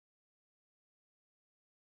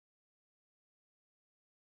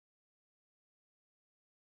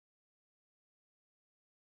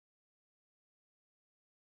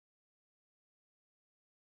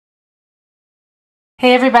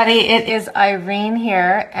Hey everybody, it is Irene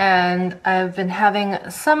here, and I've been having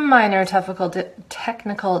some minor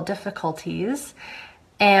technical difficulties,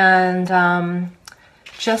 and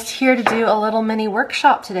just here to do a little mini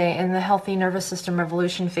workshop today in the Healthy Nervous System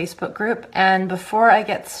Revolution Facebook group. And before I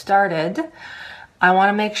get started, I want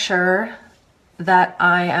to make sure that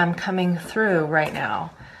I am coming through right now.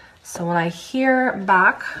 So when I hear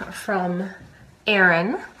back from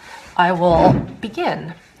Aaron, I will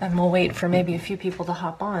begin. And we'll wait for maybe a few people to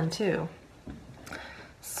hop on too.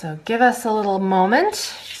 So give us a little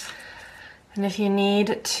moment. And if you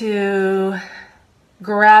need to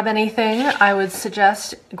grab anything, I would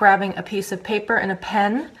suggest grabbing a piece of paper and a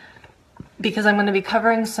pen, because I'm going to be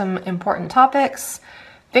covering some important topics,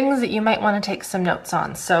 things that you might want to take some notes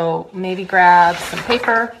on. So maybe grab some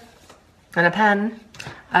paper and a pen.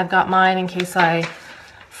 I've got mine in case I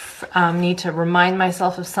need to remind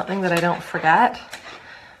myself of something that I don't forget.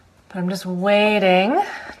 But I'm just waiting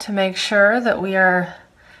to make sure that we are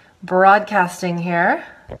broadcasting here.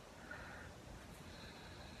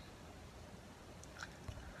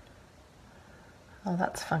 Oh,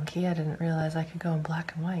 that's funky. I didn't realize I could go in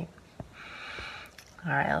black and white.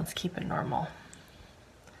 All right, let's keep it normal.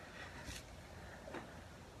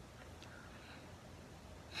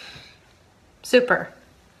 Super.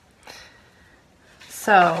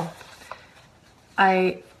 So,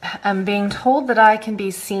 I'm being told that I can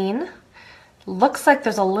be seen. Looks like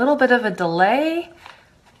there's a little bit of a delay.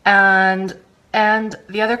 And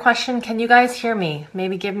the other question, can you guys hear me?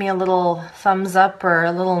 Maybe give me a little thumbs up or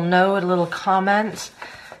a little note, a little comment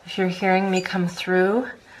if you're hearing me come through.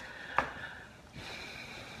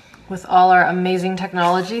 With all our amazing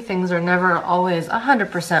technology, things are never always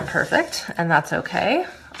 100% perfect, and that's okay.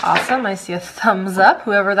 Awesome, I see a thumbs up,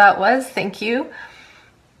 whoever that was, thank you.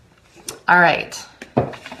 All right.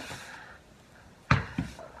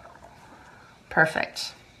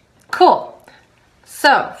 Perfect. Cool.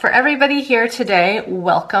 So for everybody here today,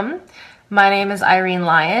 welcome. My name is Irene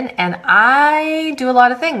Lyon, and I do a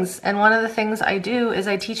lot of things. And one of the things I do is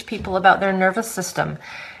I teach people about their nervous system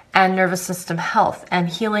and nervous system health and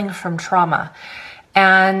healing from trauma.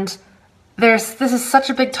 And this is such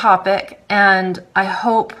a big topic, and I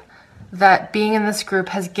hope that being in this group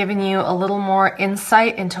has given you a little more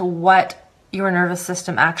insight into what your nervous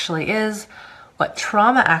system actually is, what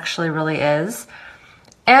trauma actually really is,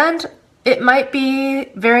 and it might be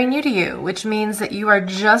very new to you, which means that you are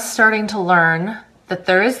just starting to learn that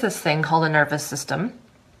there is this thing called a nervous system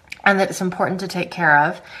and that it's important to take care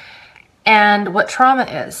of, and what trauma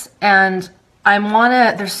is. And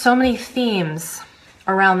there's so many themes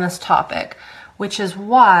around this topic, which is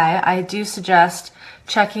why I do suggest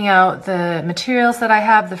checking out the materials that I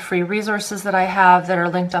have, the free resources that I have that are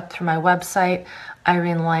linked up through my website,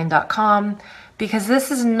 irenelyon.com, because this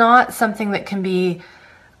is not something that can be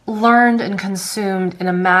learned and consumed in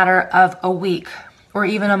a matter of a week or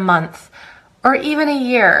even a month or even a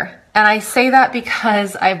year. And I say that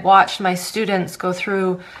because I've watched my students go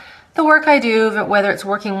through the work I do, whether it's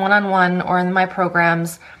working one-on-one or in my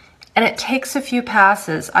programs, and it takes a few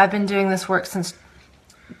passes. I've been doing this work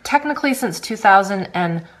technically since 2000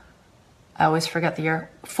 and I always forget the year,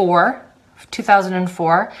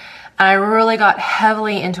 2004. And I really got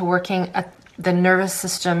heavily into working at the nervous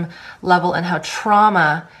system level and how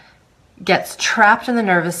trauma gets trapped in the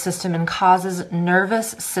nervous system and causes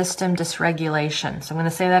nervous system dysregulation. So I'm going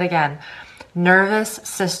to say that again, nervous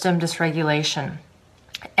system dysregulation.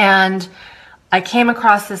 And I came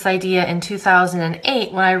across this idea in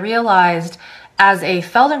 2008 when I realized, as a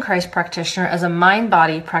Feldenkrais practitioner, as a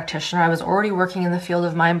mind-body practitioner, I was already working in the field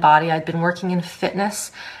of mind-body. I'd been working in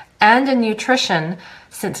fitness and in nutrition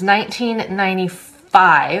since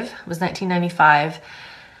 1995. It was 1995.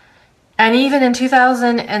 And even in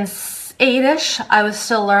 2008-ish, I was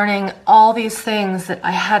still learning all these things that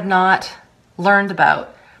I had not learned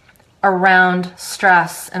about around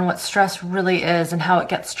stress and what stress really is and how it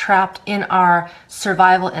gets trapped in our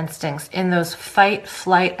survival instincts, in those fight,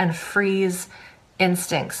 flight, and freeze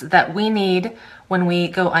instincts that we need when we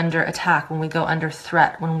go under attack, when we go under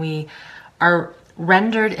threat, when we are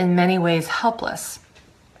rendered in many ways helpless.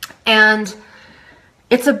 And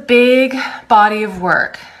it's a big body of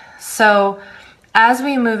work. So as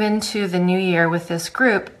we move into the new year with this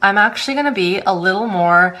group, I'm actually going to be a little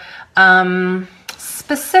more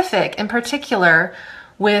specific, in particular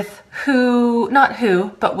with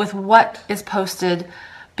but with what is posted,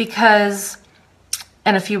 because,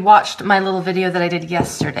 and if you watched my little video that I did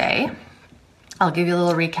yesterday, I'll give you a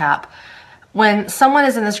little recap. When someone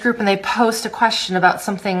is in this group and they post a question about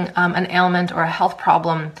something, an ailment or a health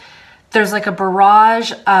problem, there's like a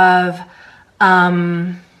barrage of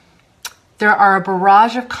there are a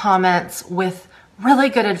barrage of comments with really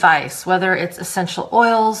good advice, whether it's essential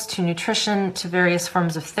oils to nutrition to various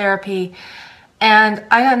forms of therapy. And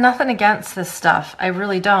I got nothing against this stuff. I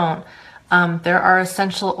really don't. There are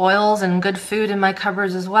essential oils and good food in my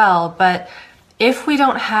cupboards as well. But if we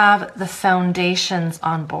don't have the foundations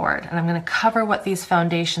on board, and I'm going to cover what these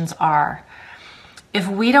foundations are, if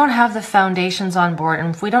we don't have the foundations on board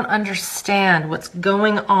and if we don't understand what's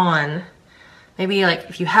going on, maybe like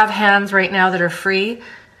if you have hands right now that are free,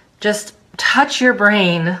 just touch your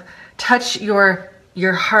brain, touch your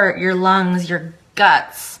heart, your lungs, your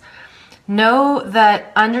guts. Know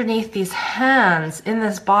that underneath these hands, in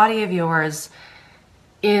this body of yours,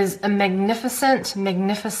 is a magnificent,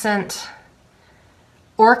 magnificent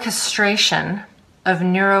orchestration of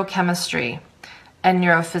neurochemistry and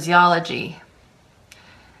neurophysiology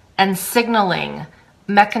and signaling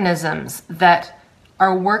mechanisms that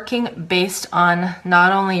are working based on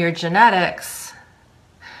not only your genetics,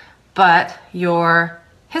 but your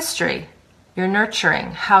history, your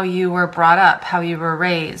nurturing, how you were brought up, how you were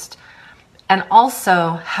raised, and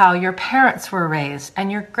also how your parents were raised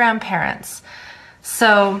and your grandparents.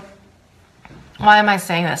 So why am I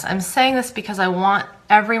saying this? I'm saying this because I want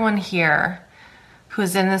everyone here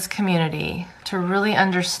who's in this community to really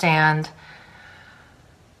understand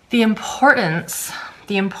the importance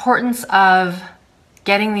of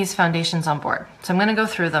getting these foundations on board. So I'm going to go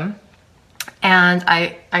through them. And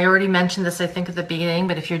I already mentioned this, I think, at the beginning,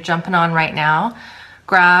 but if you're jumping on right now,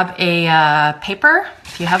 grab a paper,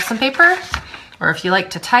 if you have some paper, or if you like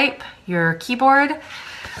to type, your keyboard,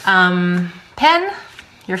 pen,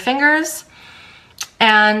 your fingers,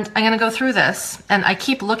 and I'm going to go through this. And I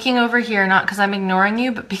keep looking over here, not because I'm ignoring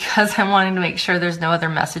you, but because I'm wanting to make sure there's no other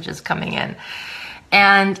messages coming in.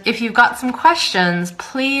 And if you've got some questions,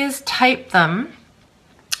 please type them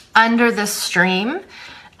under this stream.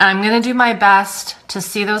 I'm going to do my best to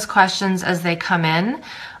see those questions as they come in.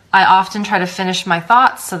 I often try to finish my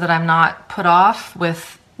thoughts so that I'm not put off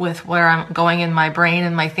with where I'm going in my brain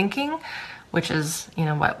and my thinking, which is, you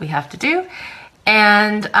know, what we have to do.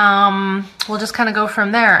 And we'll just kind of go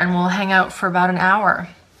from there, and we'll hang out for about an hour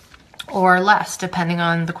or less, depending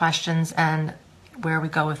on the questions and where we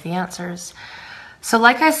go with the answers. So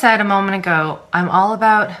like I said a moment ago, I'm all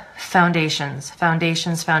about foundations,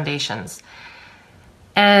 foundations, foundations.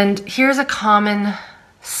 And here's a common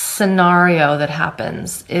scenario that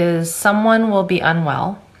happens is someone will be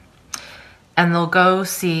unwell and they'll go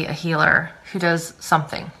see a healer who does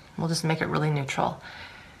something. We'll just make it really neutral.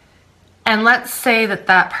 And let's say that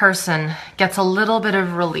that person gets a little bit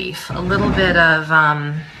of relief, a little bit of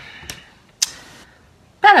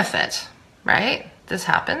benefit, right? This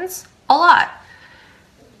happens a lot.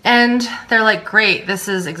 And they're like, great, this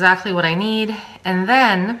is exactly what I need. And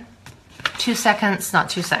then 2 seconds, not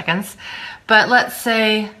 2 seconds, but let's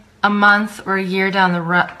say a month or a year down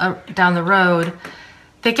the road,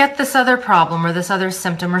 they get this other problem or this other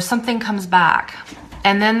symptom or something comes back.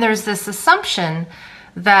 And then there's this assumption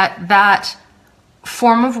that that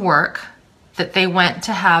form of work that they went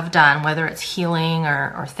to have done, whether it's healing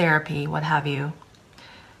or therapy, what have you,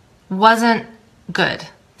 wasn't good,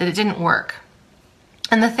 that it didn't work.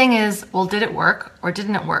 And the thing is, well, did it work or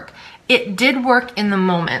didn't it work? It did work in the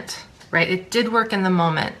moment, right? It did work in the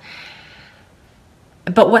moment.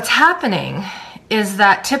 But what's happening is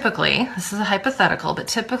that typically, this is a hypothetical, but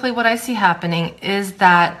typically what I see happening is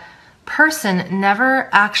that person never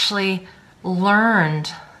actually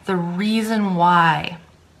learned the reason why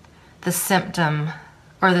the symptom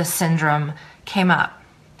or the syndrome came up.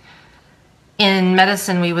 In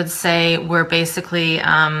medicine, we would say we're basically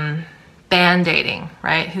Band-aiding,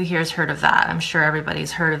 right? Who here's heard of that? I'm sure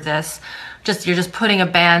everybody's heard of this. You're just putting a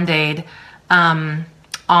Band-aid on.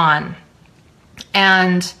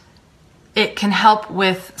 And it can help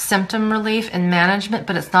with symptom relief and management,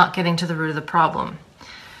 but it's not getting to the root of the problem.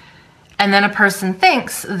 And then a person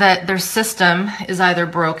thinks that their system is either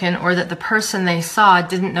broken or that the person they saw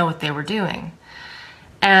didn't know what they were doing.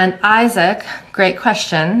 And Isaac, great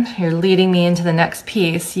question. You're leading me into the next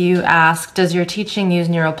piece. You ask, does your teaching use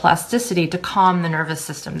neuroplasticity to calm the nervous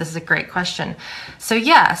system? This is a great question. So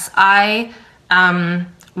yes, I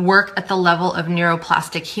work at the level of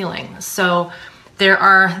neuroplastic healing. So there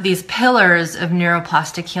are these pillars of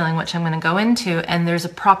neuroplastic healing, which I'm going to go into, and there's a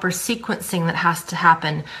proper sequencing that has to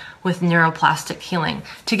happen with neuroplastic healing.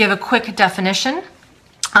 To give a quick definition,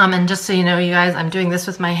 and just so you know, you guys, I'm doing this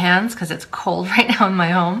with my hands because it's cold right now in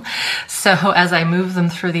my home. So as I move them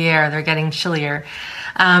through the air, they're getting chillier.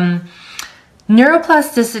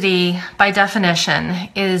 Neuroplasticity, by definition,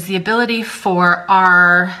 is the ability for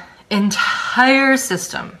our entire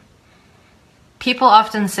system, people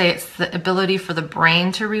often say it's the ability for the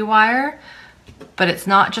brain to rewire, but it's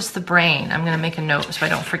not just the brain. I'm going to make a note so I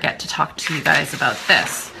don't forget to talk to you guys about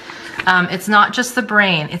this. It's not just the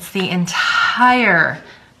brain, it's the entire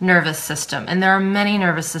nervous system. And there are many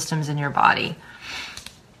nervous systems in your body.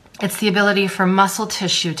 It's the ability for muscle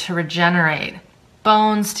tissue to regenerate,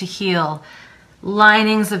 bones to heal,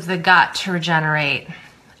 linings of the gut to regenerate.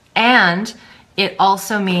 And it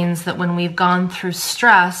also means that when we've gone through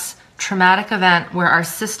stress, traumatic event where our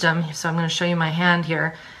system, so I'm going to show you my hand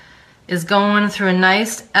here, is going through a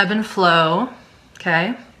nice ebb and flow,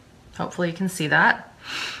 okay? Hopefully you can see that.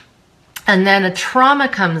 And then a trauma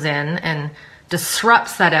comes in and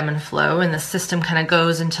disrupts that ebb and flow, and the system kind of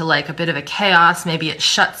goes into like a bit of a chaos. Maybe it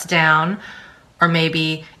shuts down, or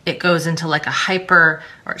maybe it goes into like a hyper,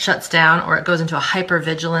 or it shuts down, or it goes into a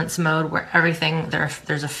hypervigilance mode where everything,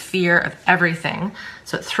 there's a fear of everything.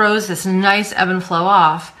 So it throws this nice ebb and flow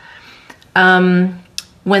off.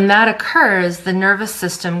 When that occurs, the nervous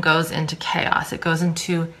system goes into chaos. It goes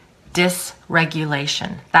into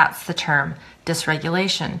dysregulation. That's the term,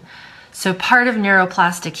 dysregulation. So part of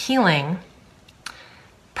neuroplastic healing,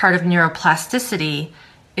 part of neuroplasticity,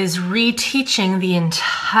 is reteaching the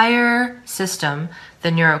entire system, the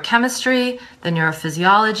neurochemistry, the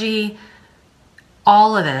neurophysiology,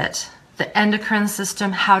 all of it, the endocrine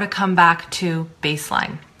system, how to come back to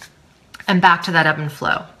baseline and back to that ebb and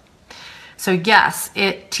flow. So yes,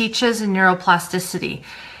 it teaches neuroplasticity,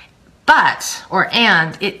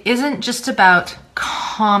 and it isn't just about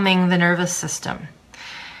calming the nervous system.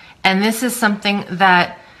 And this is something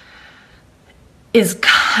that is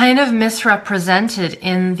kind of misrepresented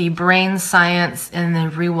in the brain science, in the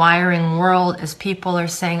rewiring world, as people are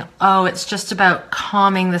saying, oh, it's just about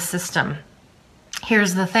calming the system.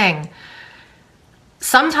 Here's the thing.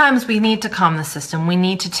 Sometimes we need to calm the system. We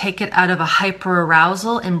need to take it out of a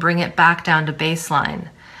hyperarousal and bring it back down to baseline.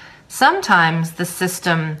 Sometimes the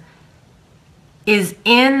system is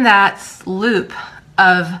in that loop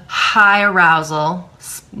of high arousal.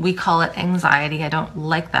 We call it anxiety. I don't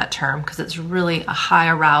like that term because it's really a high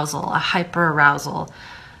arousal, a hyperarousal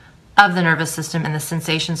of the nervous system and the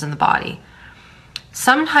sensations in the body.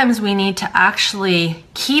 Sometimes we need to actually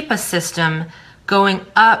keep a system going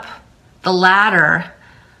up the ladder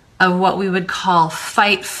of what we would call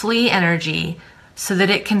fight-flee energy so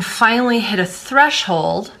that it can finally hit a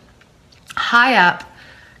threshold high up,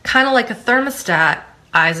 kind of like a thermostat,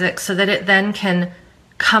 Isaac, so that it then can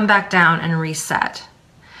come back down and reset.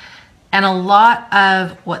 And a lot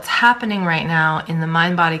of what's happening right now in the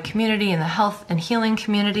mind-body community, in the health and healing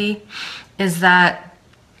community, is that,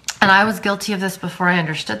 and I was guilty of this before I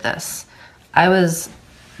understood this, I was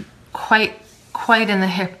quite in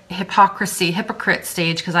the hypocrite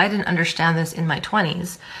stage because I didn't understand this in my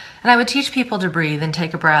 20s. And I would teach people to breathe and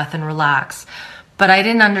take a breath and relax. But I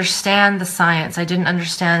didn't understand the science. I didn't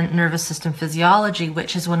understand nervous system physiology,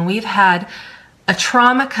 which is when we've had a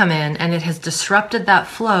trauma come in and it has disrupted that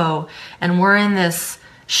flow and we're in this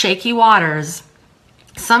shaky waters.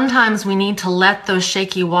 Sometimes we need to let those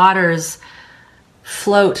shaky waters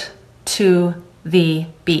float to the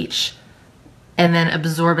beach and then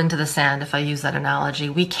absorb into the sand, if I use that analogy.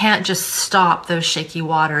 We can't just stop those shaky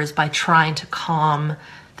waters by trying to calm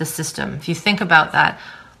the system. If you think about that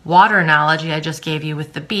water analogy I just gave you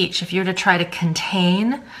with the beach, if you were to try to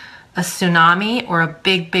contain a tsunami or a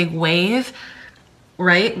big, big wave,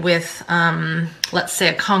 right, with, let's say,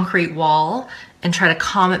 a concrete wall and try to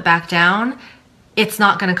calm it back down, it's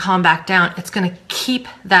not going to calm back down. It's going to keep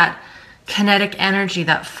that kinetic energy,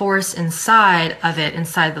 that force inside of it,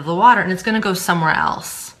 inside of the water, and it's going to go somewhere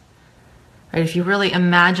else. Right? If you really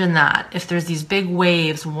imagine that, if there's these big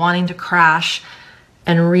waves wanting to crash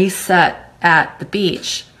and reset at the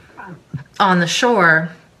beach on the shore,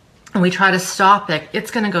 and we try to stop it,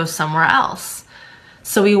 it's going to go somewhere else.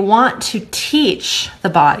 So we want to teach the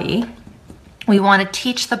body,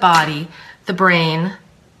 the brain,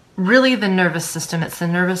 really the nervous system. It's the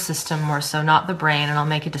nervous system more so, not the brain, and I'll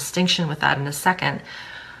make a distinction with that in a second.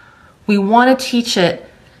 We want to teach it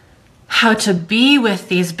how to be with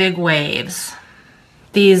these big waves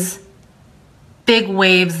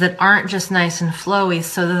that aren't just nice and flowy,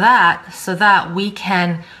 so that we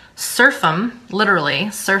can surf them,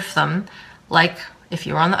 literally surf them, like if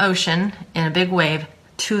you're on the ocean in a big wave,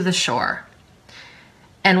 to the shore.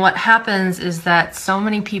 And what happens is that so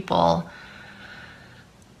many people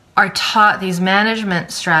are taught these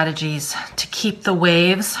management strategies to keep the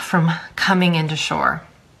waves from coming into shore.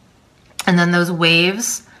 And then those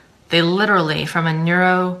waves, they literally, from a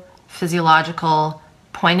neurophysiological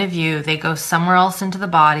point of view, they go somewhere else into the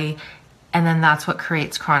body, and then that's what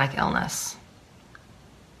creates chronic illness.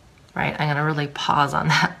 right? I'm going to really pause on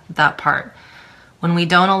that part. When we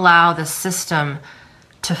don't allow the system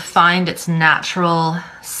to find its natural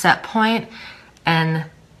set point and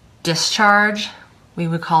discharge, we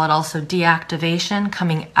would call it also deactivation,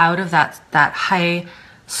 coming out of that high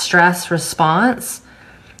stress response.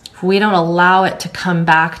 If we don't allow it to come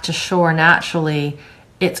back to shore naturally,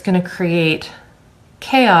 it's going to create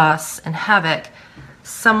chaos and havoc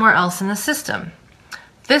somewhere else in the system.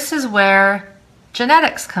 This is where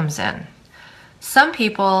genetics comes in. Some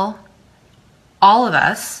people, all of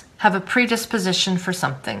us, have a predisposition for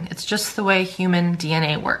something. It's just the way human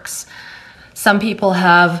DNA works. Some people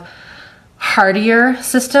have hardier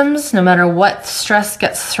systems. No matter what stress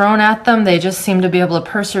gets thrown at them, they just seem to be able to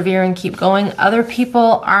persevere and keep going. Other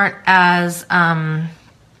people aren't as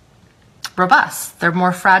robust. They're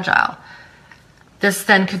more fragile. This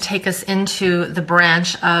then could take us into the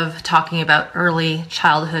branch of talking about early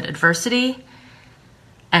childhood adversity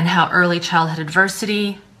and how early childhood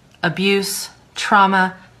adversity, abuse,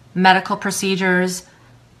 trauma, medical procedures,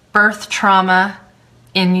 birth trauma,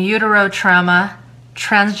 in utero trauma,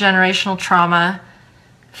 transgenerational trauma,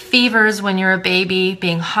 fevers when you're a baby,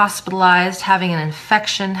 being hospitalized, having an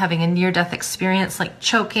infection, having a near-death experience like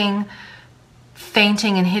choking,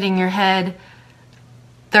 fainting and hitting your head.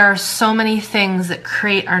 There are so many things that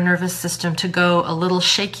create our nervous system to go a little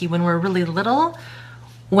shaky when we're really little,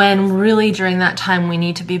 when really during that time we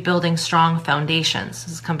need to be building strong foundations.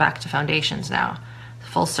 Let's come back to foundations now,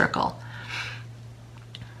 full circle.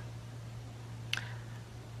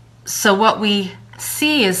 So what we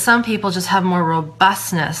see is some people just have more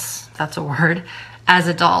robustness, that's a word, as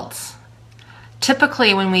adults.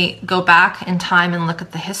 Typically, when we go back in time and look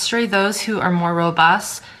at the history, those who are more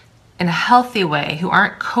robust in a healthy way, who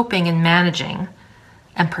aren't coping and managing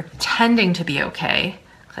and pretending to be okay,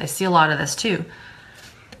 because I see a lot of this too,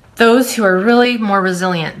 those who are really more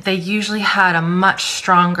resilient, they usually had a much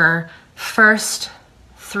stronger first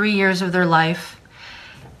 3 years of their life,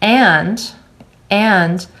 and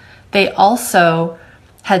they also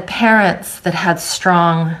had parents that had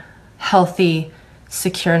strong, healthy,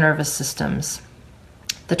 secure nervous systems.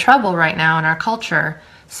 The trouble right now in our culture,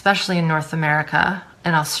 especially in North America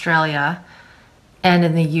and Australia and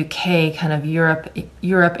in the UK, kind of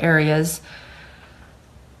Europe areas,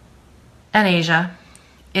 and Asia,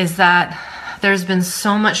 is that there's been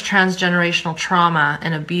so much transgenerational trauma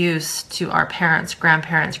and abuse to our parents,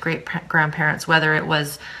 grandparents, great-grandparents, whether it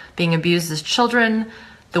was being abused as children,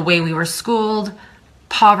 the way we were schooled,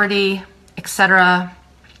 poverty, etc.,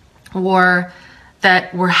 war,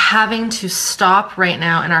 that we're having to stop right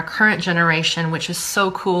now in our current generation, which is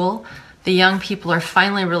so cool. The young people are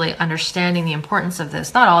finally really understanding the importance of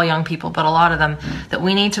this. Not all young people, but a lot of them, that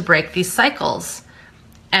we need to break these cycles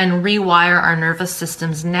and rewire our nervous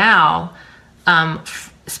systems now,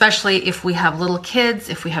 especially if we have little kids,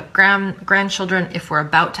 if we have grandchildren, if we're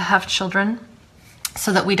about to have children,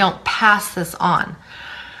 so that we don't pass this on.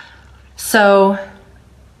 So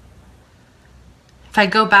if I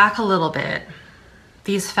go back a little bit,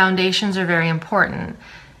 these foundations are very important,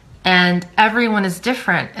 and everyone is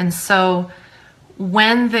different. And so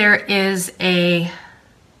when there is a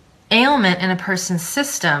ailment in a person's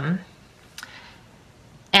system,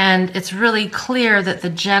 and it's really clear that the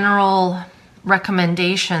general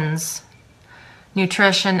recommendations,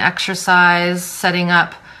 nutrition, exercise, setting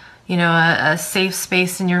up, a safe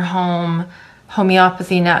space in your home,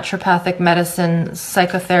 homeopathy, naturopathic medicine,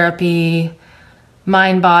 psychotherapy,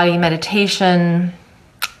 mind, body, meditation,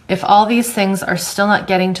 if all these things are still not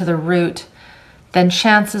getting to the root, then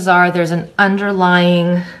chances are there's an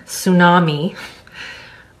underlying tsunami,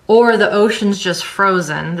 or the ocean's just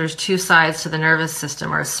frozen. There's two sides to the nervous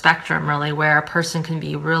system, or a spectrum really, where a person can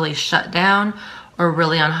be really shut down or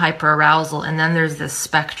really on hyperarousal, and then there's this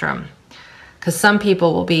spectrum. Because some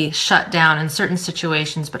people will be shut down in certain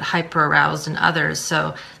situations but hyper-aroused in others.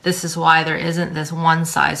 So this is why there isn't this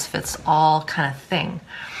one-size-fits-all kind of thing.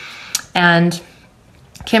 And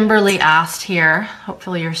Kimberly asked here,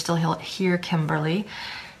 hopefully you're still here, Kimberly,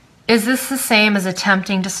 is this the same as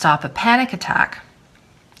attempting to stop a panic attack?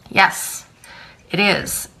 Yes, it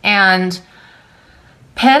is. And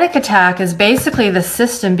panic attack is basically the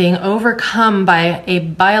system being overcome by a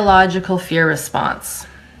biological fear response.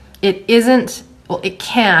 It isn't, well, it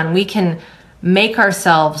can. We can make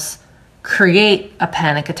ourselves create a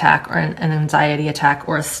panic attack or an anxiety attack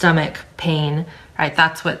or a stomach pain, right?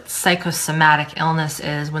 That's what psychosomatic illness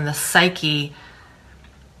is, when the psyche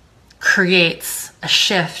creates a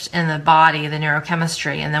shift in the body, the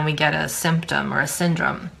neurochemistry, and then we get a symptom or a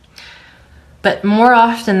syndrome. But more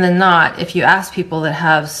often than not, if you ask people that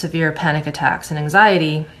have severe panic attacks and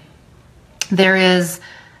anxiety, there is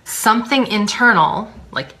something internal,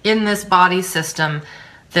 like in this body system,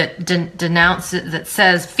 that denounces, that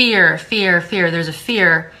says fear, fear, fear. There's a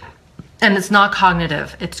fear, and it's not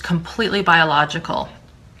cognitive. It's completely biological.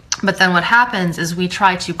 But then what happens is we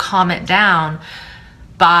try to calm it down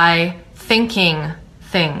by thinking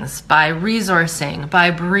things, by resourcing,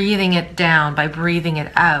 by breathing it down, by breathing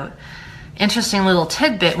it out. Interesting little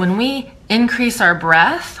tidbit, when we increase our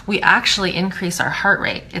breath, we actually increase our heart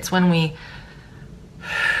rate. It's when we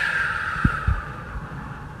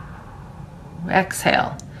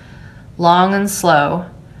exhale, long and slow,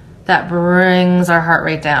 that brings our heart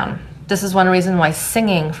rate down. This is one reason why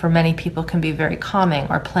singing for many people can be very calming,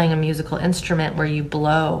 or playing a musical instrument where you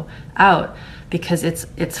blow out, because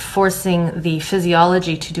it's forcing the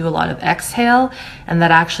physiology to do a lot of exhale, and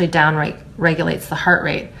that actually down regulates the heart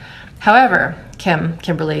rate. However,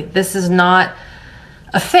 Kimberly, this is not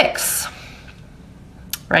a fix,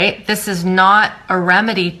 right? This is not a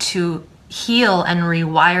remedy to heal and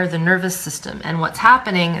rewire the nervous system. And what's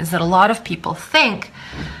happening is that a lot of people think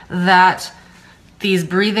that these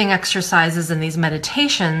breathing exercises and these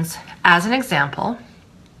meditations, as an example,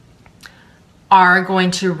 are going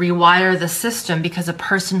to rewire the system because a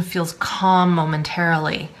person feels calm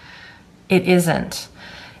momentarily. It isn't.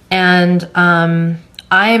 And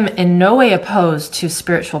I'm in no way opposed to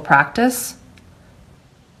spiritual practice,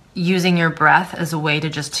 using your breath as a way to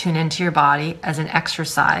just tune into your body as an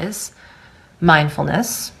exercise,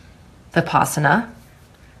 mindfulness, vipassana.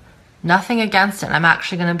 Nothing against it. I'm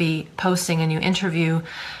actually going to be posting a new interview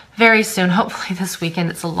very soon, hopefully this weekend.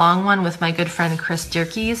 It's a long one with my good friend Chris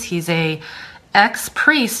Dierkes. He's a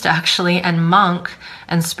ex-priest actually, and monk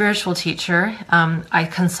and spiritual teacher. I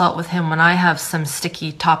consult with him when I have some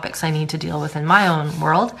sticky topics I need to deal with in my own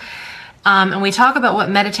world. And we talk about what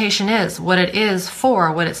meditation is, what it is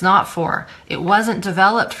for, what it's not for. It wasn't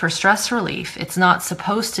developed for stress relief. It's not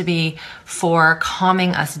supposed to be for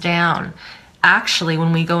calming us down. Actually,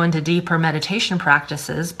 when we go into deeper meditation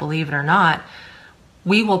practices, believe it or not,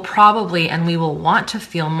 we will probably, and we will want to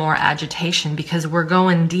feel more agitation, because we're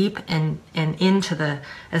going deep and into the,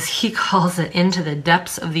 as he calls it, into the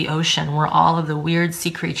depths of the ocean, where all of the weird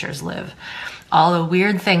sea creatures live. All the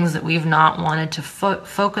weird things that we've not wanted to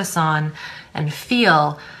focus on and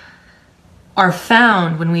feel are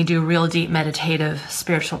found when we do real deep meditative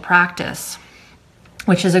spiritual practice,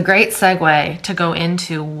 which is a great segue to go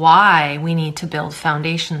into why we need to build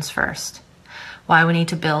foundations first, why we need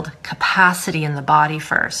to build capacity in the body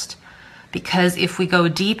first. Because if we go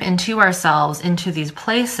deep into ourselves, into these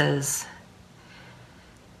places,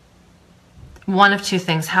 one of two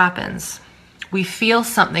things happens. We feel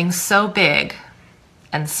something so big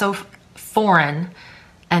and so foreign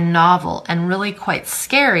and novel and really quite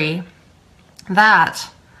scary that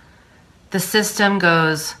the system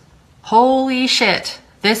goes, holy shit,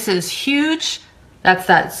 this is huge. That's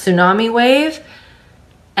that tsunami wave.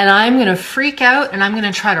 And I'm going to freak out, and I'm going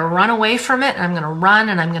to try to run away from it. And I'm going to run,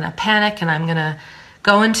 and I'm going to panic, and I'm going to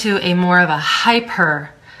go into a more of a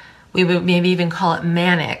hyper, we would maybe even call it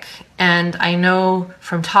manic. And I know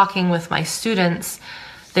from talking with my students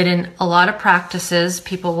that in a lot of practices,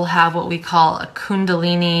 people will have what we call a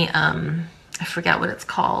Kundalini, I forget what it's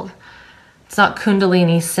called. It's not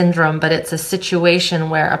Kundalini syndrome, but it's a situation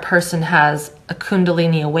where a person has a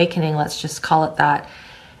Kundalini awakening, let's just call it that,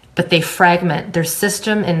 but they fragment their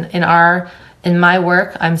system. In my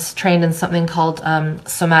work, I'm trained in something called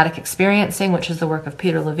somatic experiencing, which is the work of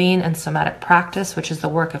Peter Levine, and somatic practice, which is the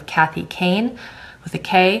work of Kathy Kane with a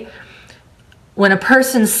K. When a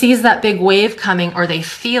person sees that big wave coming, or they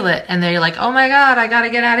feel it, and they're like, oh my God, I got to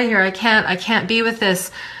get out of here. I can't be with this.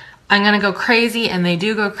 I'm going to go crazy. And they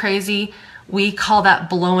do go crazy. We call that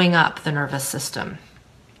blowing up the nervous system,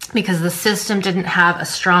 because the system didn't have a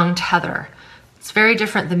strong tether. It's very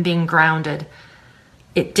different than being grounded.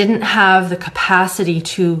 It didn't have the capacity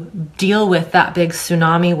to deal with that big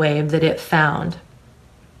tsunami wave that it found.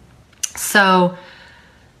 So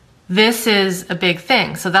this is a big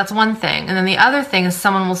thing. So that's one thing. And then the other thing is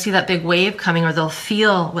someone will see that big wave coming, or they'll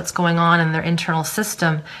feel what's going on in their internal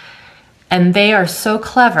system. And they are so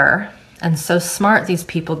clever and so smart, these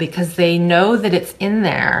people, because they know that it's in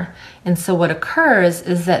there. And so what occurs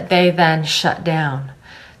is that they then shut down.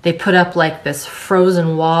 They put up like this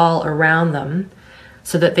frozen wall around them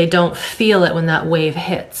so that they don't feel it when that wave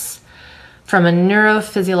hits. From a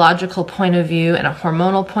neurophysiological point of view, and a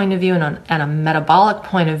hormonal point of view, and a metabolic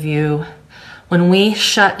point of view, when we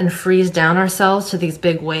shut and freeze down ourselves to these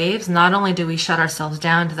big waves, not only do we shut ourselves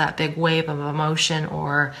down to that big wave of emotion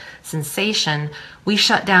or sensation, we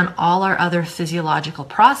shut down all our other physiological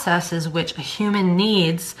processes which a human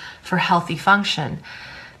needs for healthy function.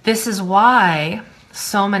 This is why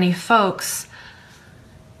so many folks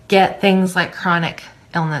get things like chronic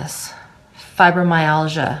illness,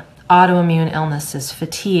 fibromyalgia, autoimmune illnesses,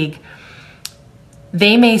 fatigue.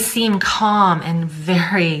 They may seem calm and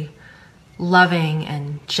very loving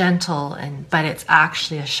and gentle, but it's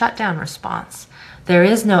actually a shutdown response. There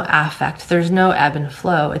is no affect, there's no ebb and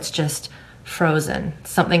flow, it's just frozen.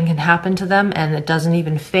 Something can happen to them and it doesn't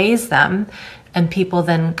even faze them, and people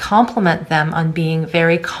then compliment them on being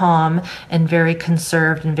very calm and very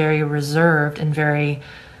conserved and very reserved and very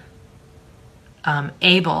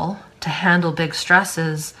able to handle big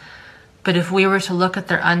stresses. But if we were to look at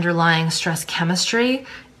their underlying stress chemistry,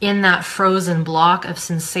 in that frozen block of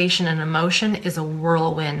sensation and emotion is a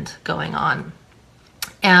whirlwind going on.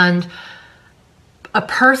 And a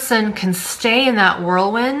person can stay in that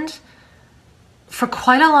whirlwind for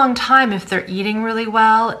quite a long time if they're eating really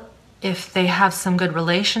well, if they have some good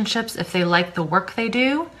relationships, if they like the work they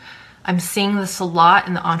do. I'm seeing this a lot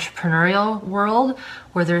in the entrepreneurial world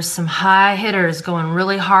where there's some high hitters going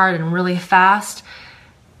really hard and really fast,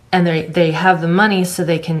 and they have the money so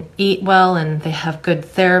they can eat well and they have good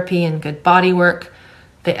therapy and good body work.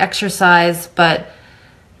 They exercise, but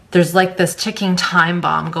there's like this ticking time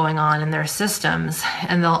bomb going on in their systems,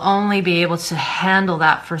 and they'll only be able to handle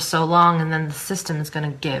that for so long, and then the system is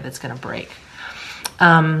going to give, it's going to break.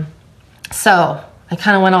 So I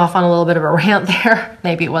kind of went off on a little bit of a rant there.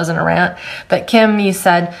 Maybe it wasn't a rant. But Kim, you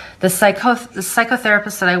said, the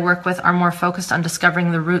psychotherapists that I work with are more focused on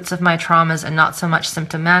discovering the roots of my traumas and not so much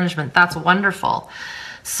symptom management. That's wonderful.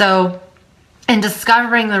 So in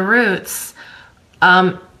discovering the roots,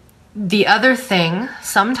 the other thing,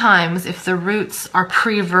 sometimes if the roots are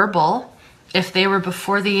pre-verbal, if they were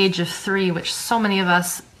before the age of 3, which so many of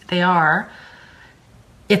us, they are,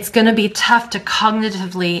 it's going to be tough to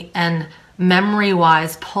cognitively and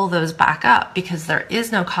memory-wise pull those back up, because there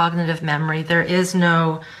is no cognitive memory. There is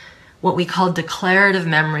no what we call declarative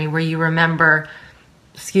memory, where you remember,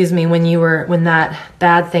 when that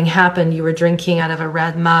bad thing happened, you were drinking out of a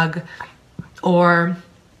red mug, or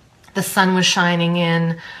the sun was shining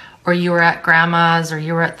in, or you were at grandma's, or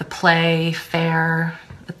you were at the play fair,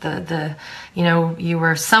 at you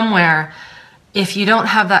were somewhere. If you don't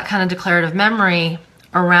have that kind of declarative memory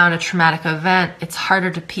around a traumatic event, it's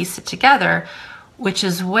harder to piece it together, which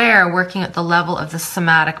is where working at the level of the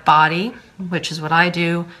somatic body, which is what I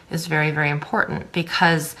do, is very, very important,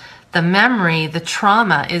 because the memory, the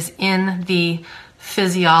trauma is in the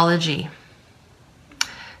physiology.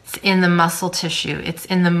 It's in the muscle tissue. It's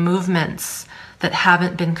in the movements that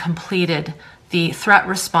haven't been completed, the threat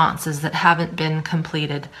responses that haven't been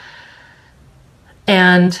completed.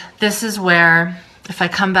 And this is where, if I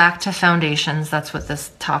come back to foundations, that's what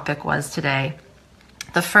this topic was today.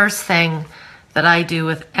 The first thing that I do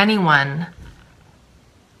with anyone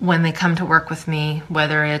when they come to work with me,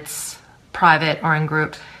 whether it's private or in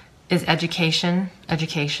group, is education,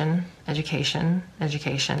 education, education,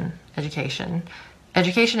 education, education,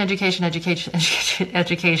 education, education, education, education,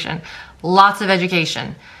 education, lots of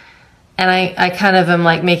education. And I kind of am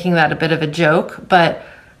like making that a bit of a joke, but,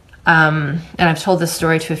 and I've told this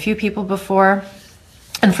story to a few people before.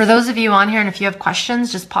 And for those of you on here, and if you have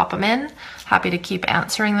questions, just pop them in. Happy to keep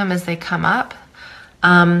answering them as they come up.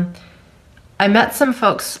 I met some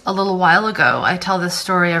folks a little while ago. I tell this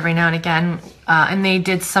story every now and again, and they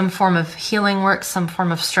did some form of healing work, some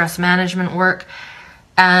form of stress management work,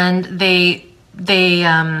 and they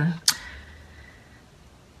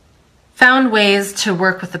found ways to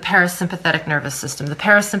work with the parasympathetic nervous system. The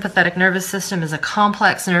parasympathetic nervous system is a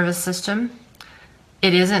complex nervous system.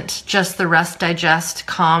 It isn't just the rest, digest,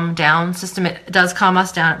 calm down system. It does calm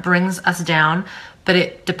us down, it brings us down, but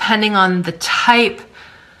it, depending on the type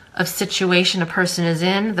of situation a person is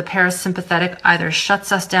in, the parasympathetic either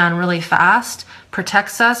shuts us down really fast,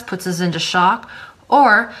 protects us, puts us into shock,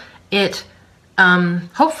 or it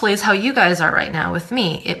hopefully is how you guys are right now with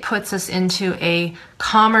me. It puts us into a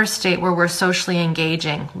calmer state where we're socially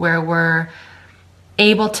engaging, where we're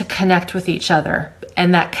able to connect with each other,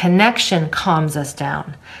 and that connection calms us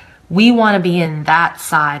down. We want to be in that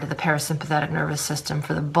side of the parasympathetic nervous system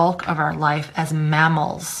for the bulk of our life as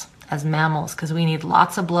mammals, because we need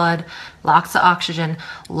lots of blood, lots of oxygen,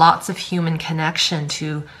 lots of human connection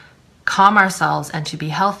to calm ourselves and to be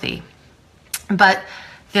healthy. But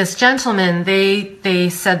this gentleman, they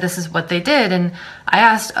said this is what they did, and I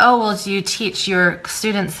asked, oh, well, do you teach your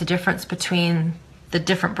students the difference between the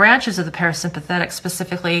different branches of the parasympathetic,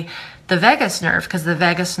 specifically the vagus nerve, because the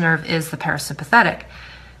vagus nerve is the parasympathetic?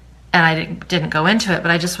 And I didn't go into it, but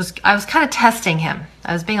I was kind of testing him.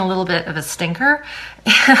 I was being a little bit of a stinker,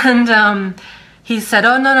 and He said,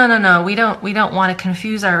 oh, no. We don't want to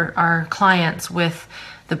confuse our clients with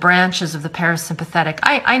the branches of the parasympathetic.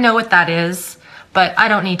 I know what that is, but I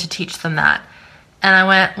don't need to teach them that. And I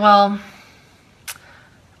went, well,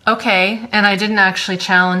 okay. And I didn't actually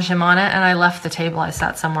challenge him on it. And I left the table. I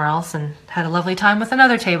sat somewhere else and had a lovely time with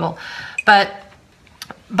another table. But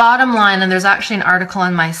bottom line, and there's actually an article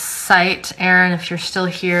on my site, Aaron, if you're still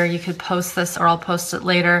here, you could post this or I'll post it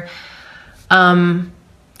later.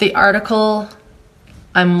 The article,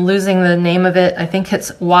 I'm losing the name of it. I think it's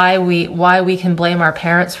why we can blame our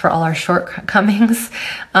parents for all our shortcomings,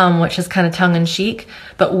 which is kind of tongue-in-cheek.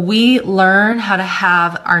 But we learn how to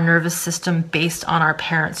have our nervous system based on our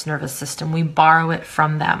parents' nervous system. We borrow it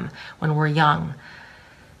from them when we're young.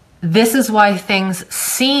 This is why things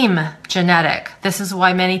seem genetic. This is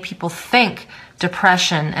why many people think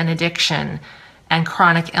depression and addiction and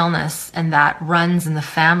chronic illness and that runs in the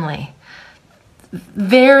family.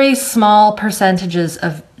 Very small percentages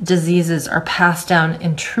of diseases are passed down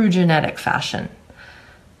in true genetic fashion.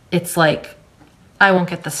 It's like, I won't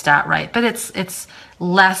get the stat right, but it's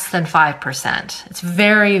less than 5%. It's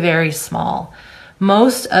very, very small.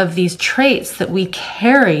 Most of these traits that we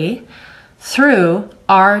carry through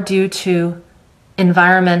are due to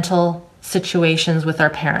environmental situations with our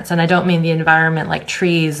parents. And I don't mean the environment like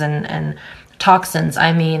trees and toxins.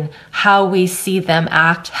 I mean how we see them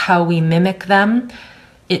act, how we mimic them.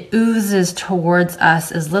 It oozes towards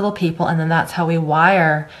us as little people, and then that's how we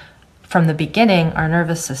wire from the beginning our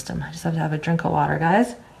nervous system. I just have to have a drink of water,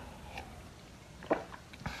 guys.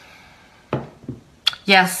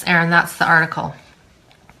 Yes, Aaron, that's the article.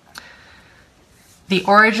 The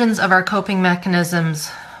origins of our coping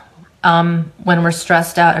mechanisms when we're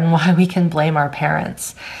stressed out and why we can blame our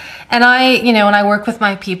parents. And when I work with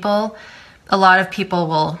my people, a lot of people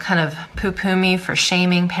will kind of poo-poo me for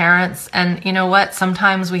shaming parents. And you know what?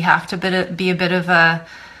 Sometimes we have to be a bit of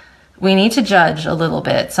we need to judge a little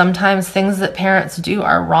bit. Sometimes things that parents do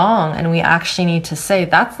are wrong, and we actually need to say,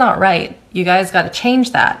 that's not right. You guys got to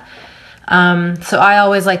change that. So I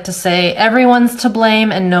always like to say everyone's to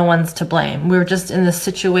blame and no one's to blame. We're just in this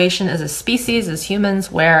situation as a species, as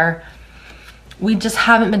humans, where we just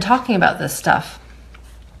haven't been talking about this stuff.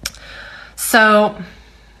 So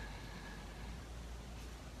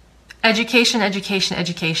education.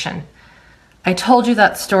 I told you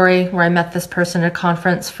that story where I met this person at a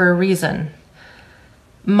conference for a reason.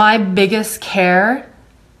 My biggest care,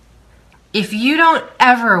 if you don't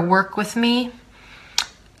ever work with me,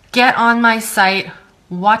 get on my site,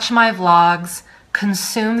 watch my vlogs,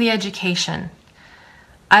 consume the education.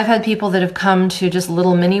 I've had people that have come to just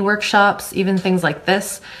little mini workshops, even things like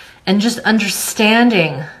this, and just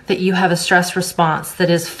understanding that you have a stress response that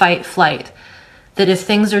is fight, flight, that if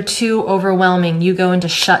things are too overwhelming, you go into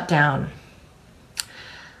shutdown.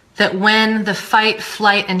 That when the fight,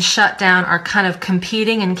 flight, and shutdown are kind of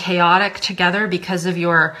competing and chaotic together because of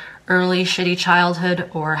your early shitty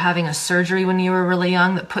childhood or having a surgery when you were really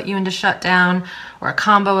young that put you into shutdown, or a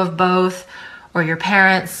combo of both, or your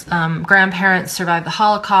parents, grandparents survived the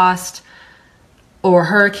Holocaust, or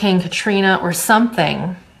Hurricane Katrina, or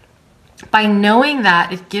something, by knowing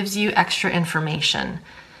that, it gives you extra information.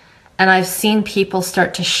 And I've seen people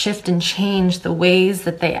start to shift and change the ways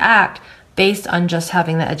that they act based on just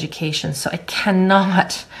having the education. So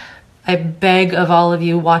I beg of all of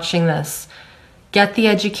you watching this, get the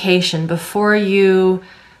education before you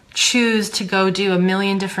choose to go do a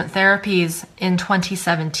million different therapies in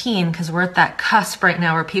 2017, because we're at that cusp right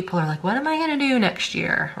now where people are like, what am I going to do next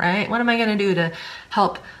year, right? What am I going to do to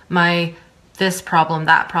help my this problem,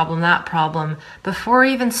 that problem, that problem? Before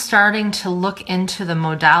even starting to look into the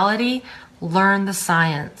modality, learn the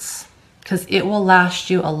science, because it will last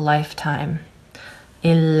you a lifetime.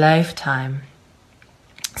 A lifetime.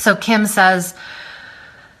 So Kim says,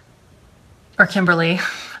 or Kimberly,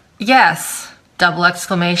 yes, double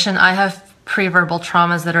exclamation, I have pre-verbal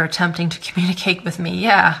traumas that are attempting to communicate with me.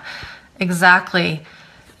 Yeah, exactly.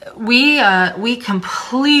 We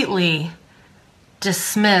completely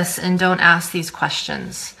dismiss and don't ask these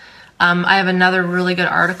questions. I have another really good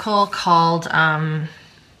article called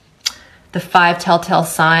The 5 Telltale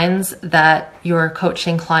Signs That Your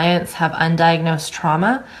Coaching Clients Have Undiagnosed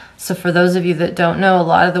Trauma. So for those of you that don't know, a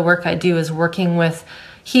lot of the work I do is working with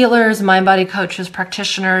healers, mind-body coaches,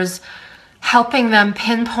 practitioners, helping them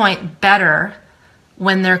pinpoint better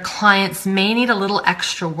when their clients may need a little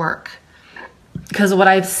extra work. Because what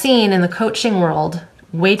I've seen in the coaching world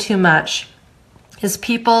way too much is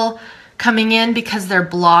people coming in because they're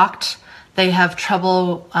blocked, they have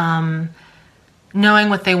trouble knowing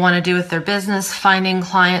what they want to do with their business, finding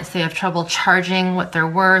clients, they have trouble charging what they're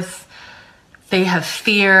worth, They have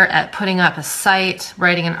fear at putting up a site,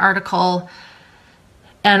 writing an article.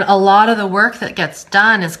 And a lot of the work that gets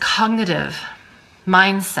done is cognitive,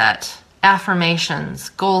 mindset, affirmations,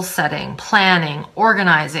 goal setting, planning,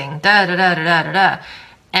 organizing, da-da-da-da-da-da-da.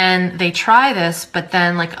 And they try this, but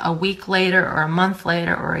then like a week later or a month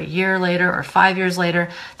later or a year later or 5 years later,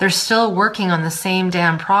 they're still working on the same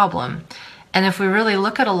damn problem. And if we really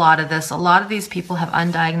look at a lot of this, a lot of these people have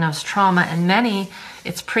undiagnosed trauma, and many,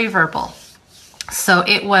 it's pre-verbal. So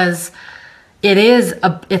it's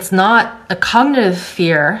not a cognitive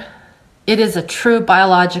fear. It is a true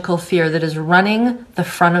biological fear that is running the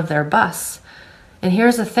front of their bus. And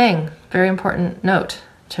here's the thing, very important note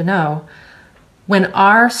to know. When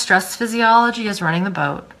our stress physiology is running the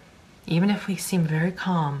boat, even if we seem very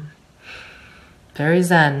calm, very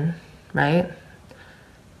zen, right?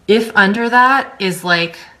 If under that is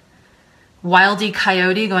like wildy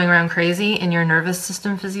coyote going around crazy in your nervous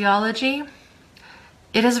system physiology,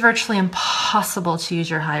 it is virtually impossible to use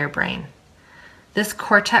your higher brain. This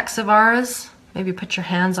cortex of ours, maybe put your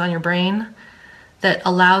hands on your brain, that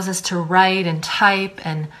allows us to write and type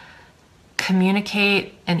and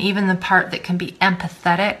communicate, and even the part that can be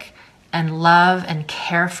empathetic and love and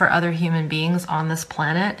care for other human beings on this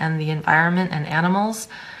planet and the environment and animals,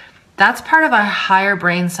 that's part of our higher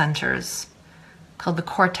brain centers called the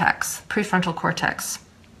cortex, prefrontal cortex.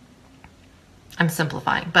 I'm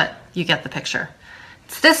simplifying, but you get the picture.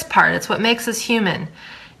 It's this part, it's what makes us human.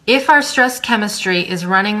 If our stress chemistry is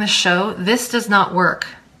running the show, this does not work.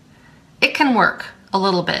 It can work a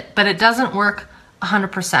little bit, but it doesn't work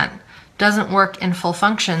 100%. Doesn't work in full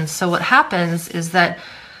function. So what happens is that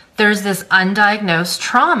there's this undiagnosed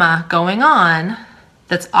trauma going on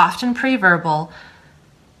that's often pre-verbal,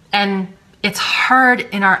 and it's hard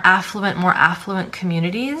in our affluent, more affluent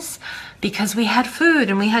communities because we had food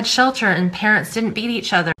and we had shelter and parents didn't beat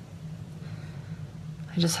each other.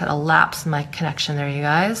 I just had a lapse in my connection there, you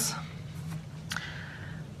guys.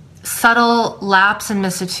 Subtle lapse and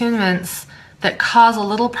misattunements that cause a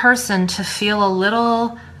little person to feel a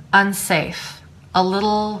little unsafe, a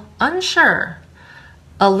little unsure,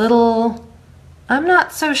 a little, I'm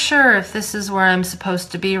not so sure if this is where I'm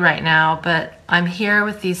supposed to be right now, but I'm here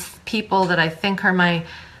with these people that I think are my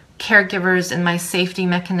caregivers and my safety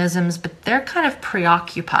mechanisms, but they're kind of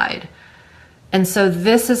preoccupied. And so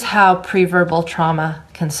this is how pre-verbal trauma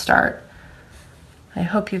can start. I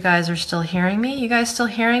hope you guys are still hearing me. You guys still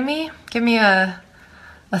hearing me? Give me a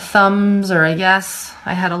thumbs or a yes.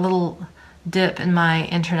 I had a little dip in my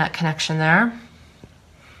internet connection there.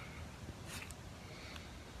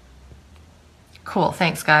 Cool,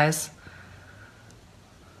 thanks guys.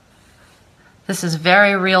 This is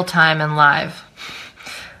very real time and live.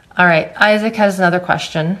 All right, Isaac has another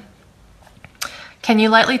question. Can you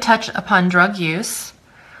lightly touch upon drug use,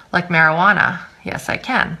 like marijuana? Yes, I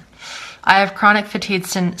can. I have chronic fatigue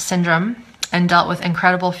syndrome and dealt with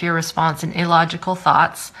incredible fear response and illogical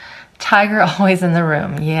thoughts. Tiger always in the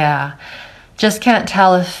room, yeah. Just can't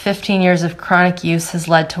tell if 15 years of chronic use has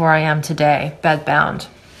led to where I am today, bedbound.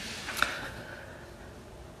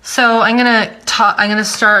 So I'm gonna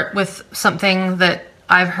start with something that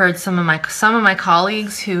I've heard some of my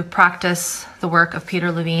colleagues who practice the work of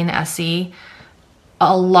Peter Levine, SE,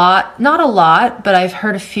 a lot, not a lot, but I've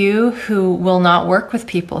heard a few who will not work with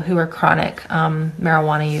people who are chronic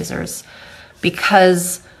marijuana users,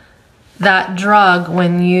 because that drug,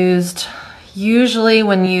 when used, usually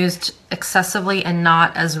when used excessively and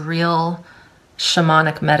not as real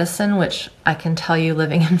shamanic medicine, which I can tell you,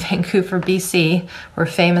 living in Vancouver, BC, we're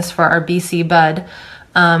famous for our BC bud,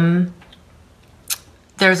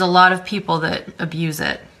 there's a lot of people that abuse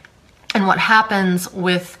it. And what happens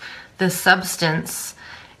with this substance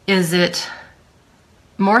is it,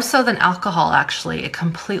 more so than alcohol actually, it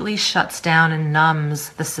completely shuts down and numbs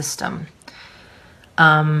the system.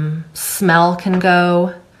 Smell can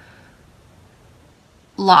go,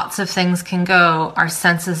 lots of things can go, our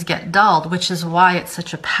senses get dulled, which is why it's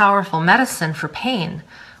such a powerful medicine for pain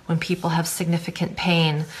when people have significant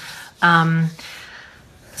pain.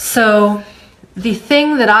 So the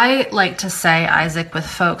thing that I like to say, Isaac, with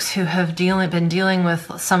folks who have been dealing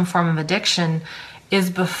with some form of addiction is,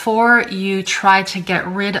 before you try to get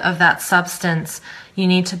rid of that substance, you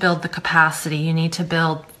need to build the capacity, you need to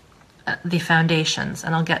build the foundations,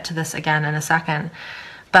 and I'll get to this again in a second.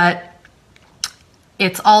 But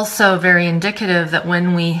it's also very indicative that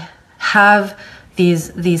when we have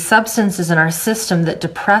these substances in our system that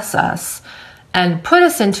depress us and put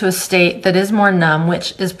us into a state that is more numb,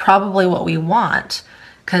 which is probably what we want,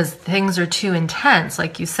 because things are too intense.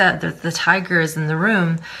 Like you said, the tiger is in the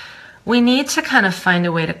room. we need to kind of find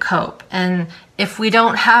a way to cope. And if we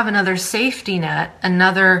don't have another safety net,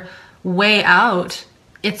 another way out,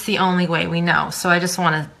 it's the only way we know. So I just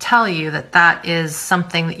want to tell you that that is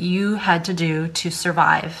something that you had to do to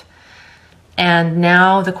survive. And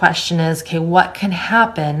now the question is, okay, what can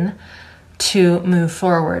happen to move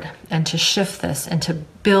forward and to shift this and to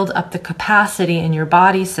build up the capacity in your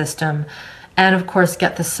body system, and of course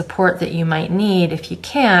get the support that you might need if you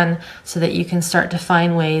can, so that you can start to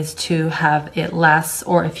find ways to have it less,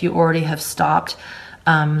 or if you already have stopped,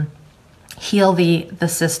 heal the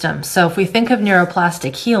system. So if we think of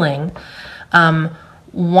neuroplastic healing,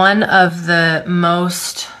 one of the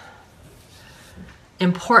most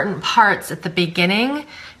important parts at the beginning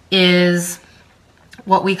is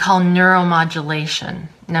what we call neuromodulation.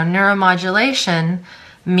 Now, neuromodulation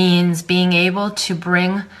means being able to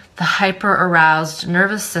bring the hyper-aroused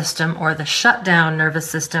nervous system, or the shut-down nervous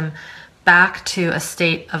system, back to a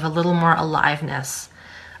state of a little more aliveness,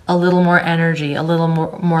 a little more energy, a little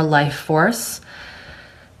more life force.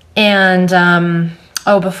 And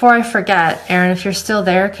oh, before I forget, Erin, if you're still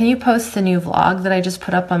there, can you post the new vlog that I just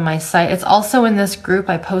put up on my site? It's also in this group.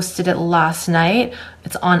 I posted it last night.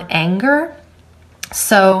 It's on anger.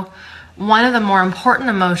 So one of the more important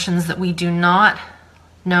emotions that we do not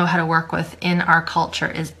know how to work with in our culture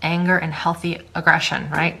is anger and healthy aggression,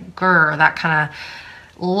 right? Grr, that kind of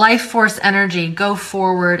life force energy, go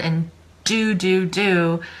forward and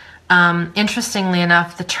do. Interestingly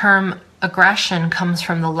enough, the term aggression comes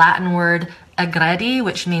from the Latin word aggredi,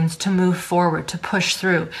 which means to move forward, to push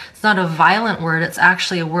through. It's not a violent word. It's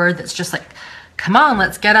actually a word that's just like, come on,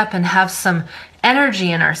 let's get up and have some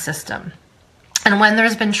energy in our system. And when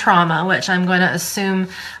there's been trauma, which I'm going to assume,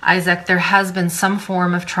 Isaac, there has been some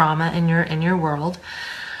form of trauma in your world,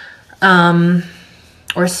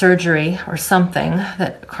 or surgery or something,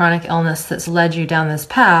 that chronic illness that's led you down this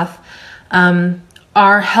path,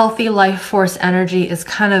 our healthy life force energy is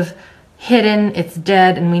kind of hidden, it's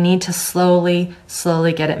dead, and we need to slowly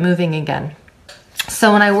get it moving again.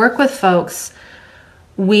 So when I work with folks,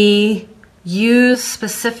 we use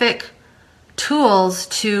specific tools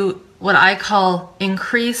to what I call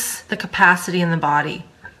increase the capacity in the body.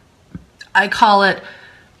 I call it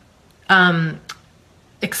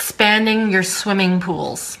expanding your swimming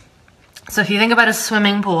pools. So if you think about a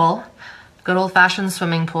swimming pool, good old-fashioned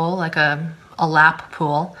swimming pool, like a lap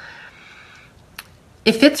pool,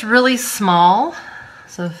 if it's really small,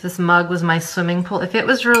 so if this mug was my swimming pool, if it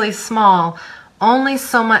was really small, only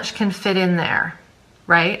so much can fit in there,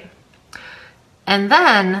 right? And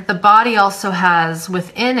then the body also has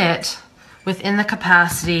within it, within the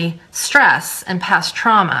capacity, stress and past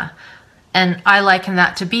trauma. And I liken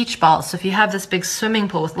that to beach balls. So if you have this big swimming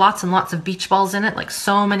pool with lots and lots of beach balls in it, like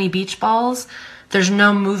so many beach balls, there's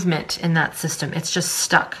no movement in that system. It's just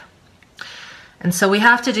stuck. And so we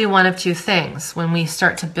have to do one of two things when we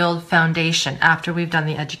start to build foundation after we've done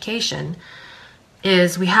the education,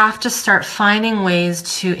 is we have to start finding ways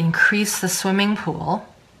to increase the swimming pool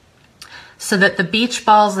so that the beach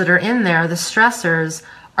balls that are in there, the stressors,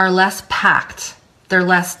 are less packed. They're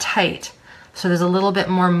less tight. So there's a little bit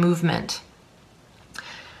more movement.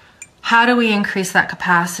 How do we increase that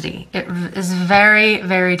capacity? It is very,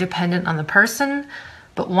 very dependent on the person.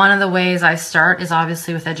 But one of the ways I start is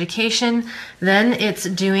obviously with education. Then it's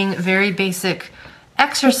doing very basic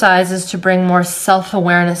exercises to bring more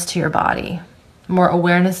self-awareness to your body, more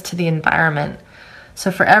awareness to the environment.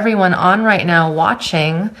 So for everyone on right now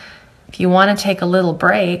watching, if you want to take a little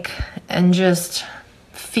break and just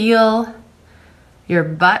feel your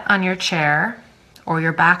butt on your chair, or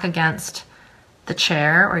your back against the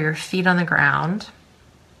chair, or your feet on the ground,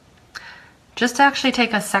 just actually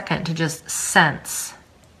take a second to just sense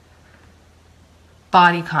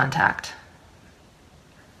body contact.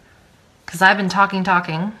 Because I've been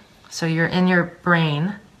talking, so you're in your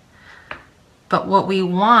brain. But what we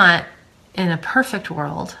want in a perfect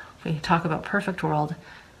world, we talk about perfect world,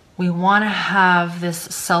 we want to have this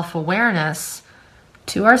self-awareness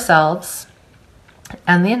to ourselves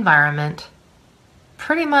and the environment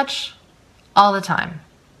pretty much all the time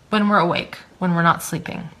when we're awake, when we're not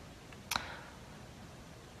sleeping.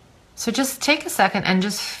 So just take a second and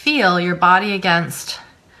just feel your body against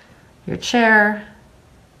your chair,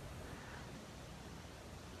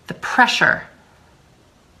 the pressure.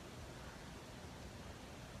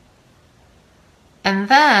 And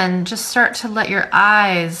then just start to let your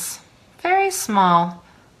eyes, very small,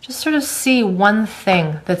 just sort of see one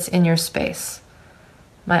thing that's in your space.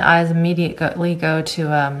 My eyes immediately go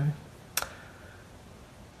to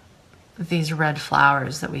these red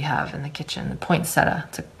flowers that we have in the kitchen, the poinsettia.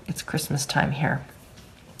 It's Christmas time here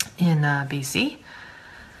in BC.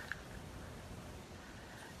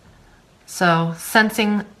 So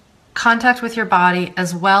sensing contact with your body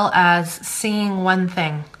as well as seeing one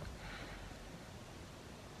thing.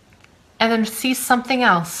 And then see something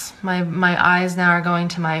else. My eyes now are going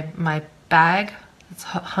to my bag. It's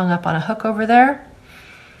hung up on a hook over there.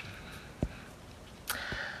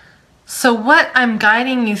 So what I'm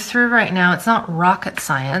guiding you through right now, it's not rocket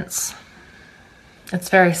science. It's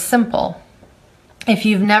very simple. If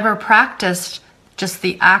you've never practiced just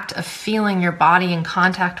the act of feeling your body in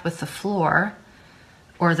contact with the floor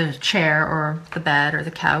or the chair or the bed or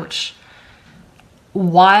the couch,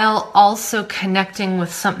 while also connecting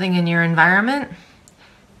with something in your environment,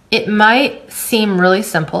 it might seem really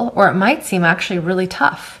simple, or it might seem actually really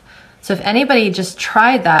tough. So if anybody just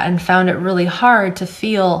tried that and found it really hard to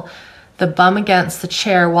feel the bum against the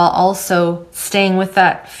chair while also staying with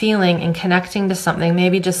that feeling and connecting to something,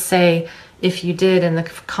 maybe just say, if you did, in the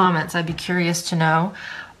comments, I'd be curious to know.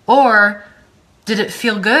 Or did it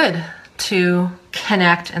feel good to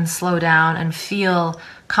connect and slow down and feel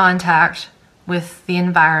contact with the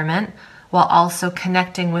environment while also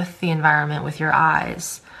connecting with the environment with your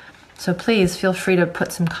eyes? So please feel free to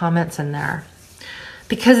put some comments in there.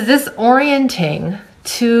 Because this orienting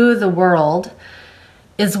to the world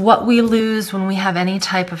is what we lose when we have any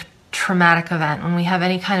type of traumatic event. When we have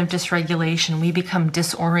any kind of dysregulation, we become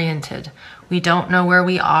disoriented. We don't know where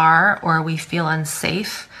we are, or we feel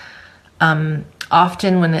unsafe.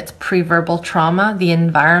 Often when it's pre-verbal trauma, the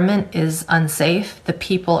environment is unsafe. The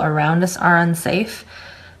people around us are unsafe.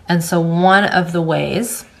 And so one of the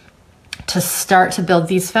ways to start to build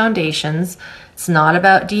these foundations, it's not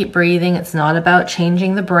about deep breathing. It's not about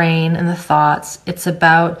changing the brain and the thoughts. It's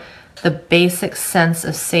about the basic sense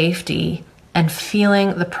of safety and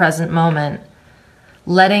feeling the present moment.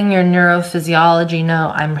 Letting your neurophysiology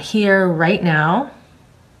know, I'm here right now.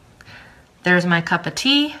 There's my cup of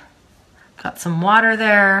tea. Got some water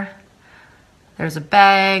there. There's a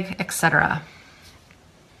bag, etc.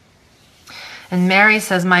 And Mary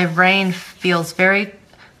says, my brain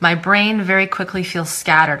very quickly feels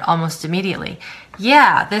scattered almost immediately.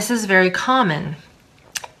 Yeah, this is very common.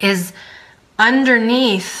 Is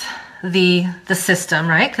underneath the system,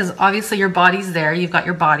 right? Because obviously your body's there. You've got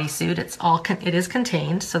your bodysuit. It is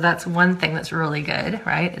contained. So that's one thing that's really good,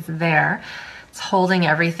 right? It's there. It's holding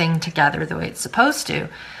everything together the way it's supposed to.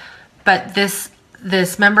 But this,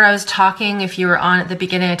 remember I was talking, if you were on at the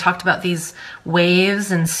beginning, I talked about these waves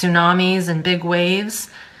and tsunamis and big waves.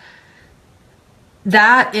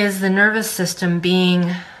 That is the nervous system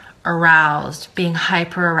being aroused, being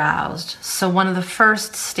hyper aroused. So one of the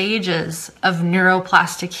first stages of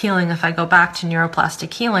neuroplastic healing, if I go back to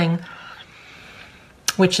neuroplastic healing,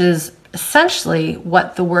 which is essentially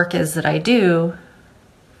what the work is that I do,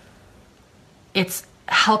 it's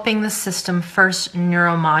helping the system first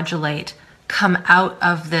neuromodulate, come out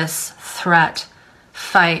of this threat,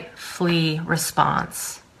 fight, flee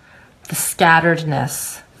response, the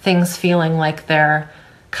scatteredness, things feeling like they're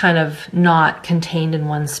kind of not contained in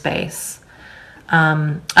one space.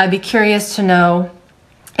 I'd be curious to know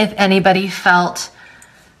if anybody felt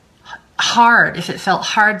hard, if it felt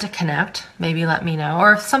hard to connect, maybe let me know,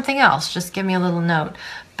 or if something else, just give me a little note.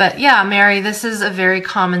 But yeah, Mary, this is a very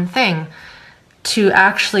common thing, to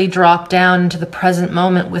actually drop down into the present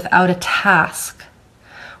moment without a task,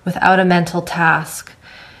 without a mental task.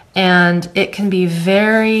 And it can be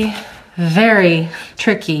very, very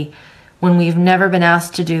tricky when we've never been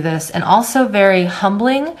asked to do this, and also very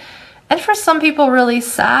humbling, and for some people really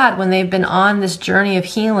sad when they've been on this journey of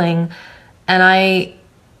healing, and I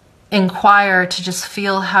inquire to just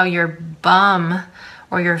feel how your bum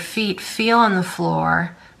or your feet feel on the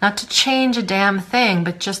floor, not to change a damn thing,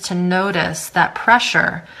 but just to notice that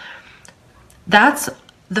pressure. That's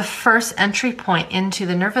the first entry point into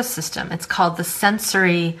the nervous system. It's called the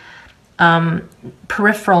sensory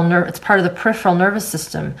peripheral nerve. It's part of the peripheral nervous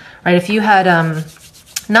system, right? If you had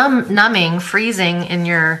numbing, freezing in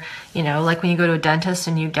your, like when you go to a dentist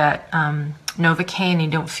and you get Novocaine and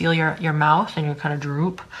you don't feel your mouth and you kind of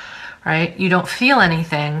droop, right? You don't feel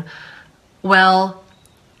anything. Well,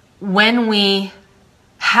 when we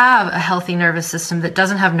have a healthy nervous system that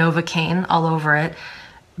doesn't have Novocaine all over it,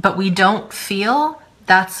 but we don't feel,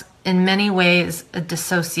 that's in many ways a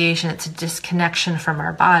dissociation. It's a disconnection from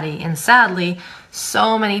our body. And sadly,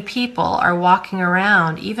 so many people are walking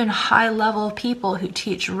around, even high-level people who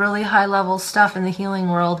teach really high-level stuff in the healing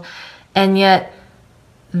world, and yet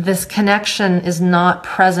this connection is not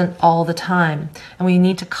present all the time. And we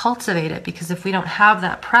need to cultivate it, because if we don't have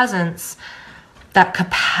that presence, that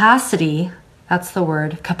capacity, that's the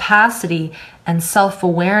word, capacity and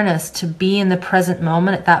self-awareness to be in the present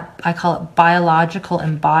moment at that, I call it biological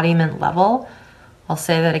embodiment level. I'll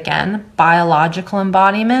say that again, biological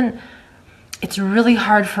embodiment, it's really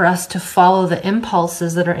hard for us to follow the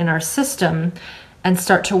impulses that are in our system and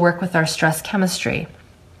start to work with our stress chemistry.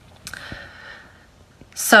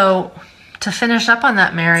 So to finish up on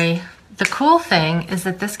that, Mary, the cool thing is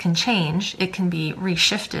that this can change. It can be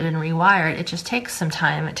reshifted and rewired. It just takes some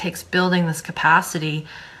time. It takes building this capacity,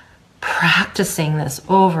 practicing this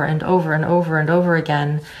over and over and over and over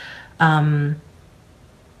again,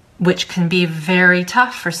 which can be very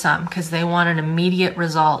tough for some because they want an immediate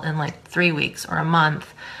result in like 3 weeks or a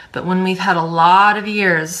month. But when we've had a lot of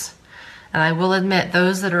years, and I will admit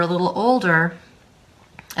those that are a little older,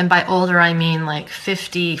 and by older I mean like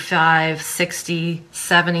 55, 60,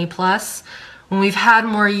 70 plus, when we've had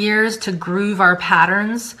more years to groove our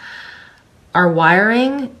patterns, our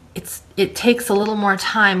wiring, it takes a little more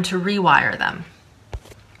time to rewire them.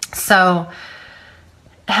 So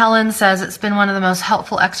Helen says, it's been one of the most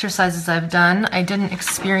helpful exercises I've done. I didn't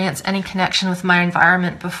experience any connection with my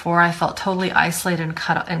environment before. I felt totally isolated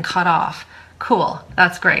and cut off. Cool,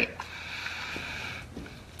 that's great.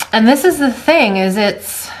 And this is the thing, is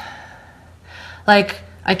it's like,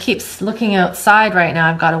 I keep looking outside right now.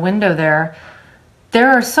 I've got a window there.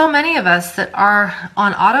 There are so many of us that are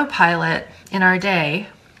on autopilot in our day.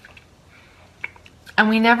 And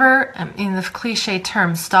we never, I mean, the cliche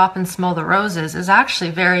term, stop and smell the roses, is actually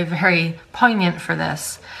very, very poignant for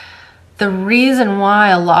this. The reason why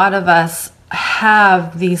a lot of us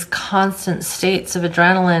have these constant states of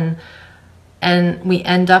adrenaline and we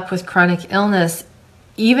end up with chronic illness,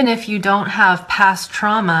 even if you don't have past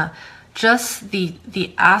trauma, just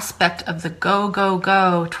the aspect of the go, go,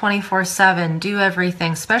 go, 24/7, do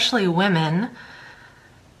everything, especially women.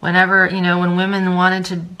 Whenever, you know, when women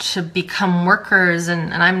wanted to become workers,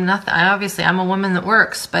 and I'm nothing, I'm a woman that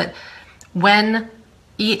works, but when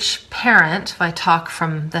each parent, if I talk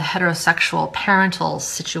from the heterosexual parental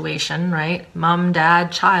situation, right, mom,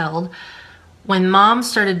 dad, child, when mom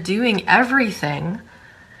started doing everything,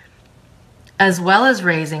 as well as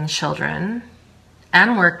raising children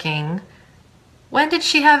and working, when did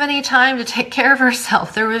she have any time to take care of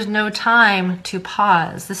herself? There was no time to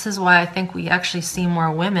pause. This is why I think we actually see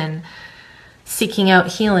more women seeking out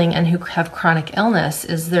healing and who have chronic illness,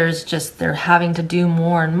 is they're having to do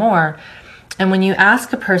more and more. And when you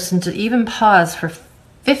ask a person to even pause for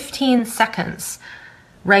 15 seconds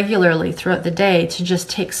regularly throughout the day to just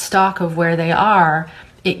take stock of where they are,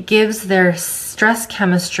 it gives their stress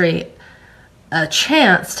chemistry a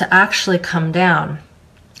chance to actually come down.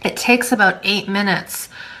 It takes about 8 minutes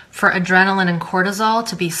for adrenaline and cortisol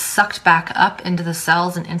to be sucked back up into the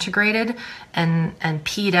cells and integrated and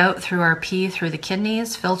peed out through our pee through the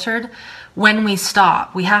kidneys, filtered. When we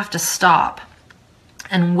stop, we have to stop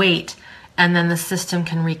and wait, and then the system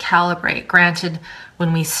can recalibrate. Granted,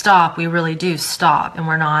 when we stop, we really do stop, and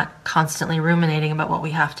we're not constantly ruminating about what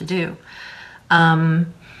we have to do.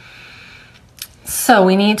 So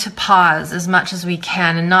we need to pause as much as we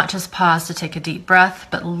can, and not just pause to take a deep breath,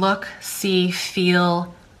 but look, see,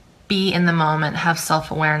 feel, be in the moment, have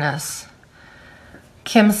self-awareness.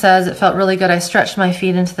 Kim says, it felt really good. I stretched my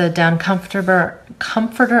feet into the down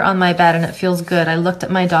comforter on my bed, and it feels good. I looked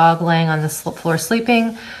at my dog laying on the floor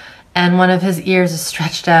sleeping, and one of his ears is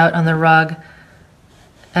stretched out on the rug,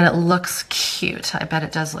 and it looks cute. I bet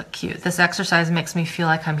it does look cute. This exercise makes me feel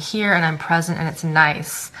like I'm here and I'm present, and it's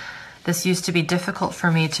nice. This used to be difficult for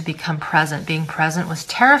me to become present. Being present was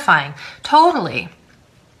terrifying. Totally.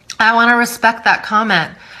 I want to respect that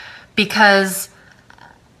comment, because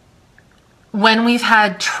when we've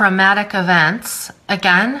had traumatic events,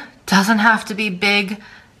 again, doesn't have to be big,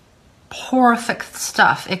 horrific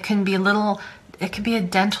stuff. It can be a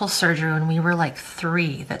dental surgery when we were like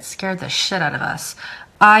 3 that scared the shit out of us.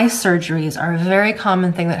 Eye surgeries are a very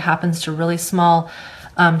common thing that happens to really small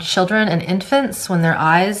children and infants when their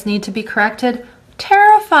eyes need to be corrected.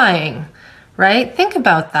 Terrifying, right? Think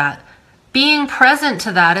about that. Being present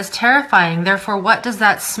to that is terrifying. Therefore, what does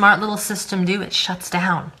that smart little system do? It shuts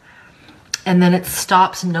down. And then it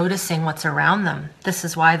stops noticing what's around them. This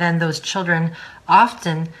is why then those children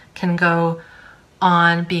often can go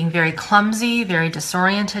on being very clumsy, very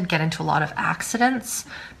disoriented, get into a lot of accidents,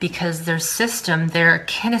 because their system, their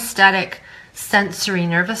kinesthetic sensory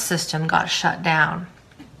nervous system got shut down.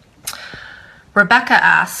 Rebecca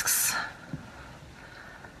asks,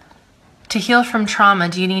 to heal from trauma,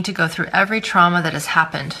 do you need to go through every trauma that has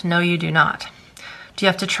happened? No, you do not. Do you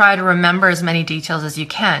have to try to remember as many details as you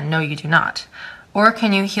can? No, you do not. Or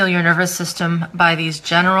can you heal your nervous system by these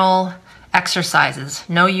general exercises?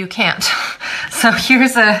 No, you can't. So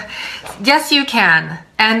here's yes, you can,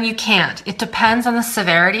 and you can't. It depends on the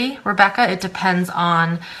severity, Rebecca. It depends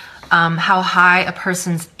on how high a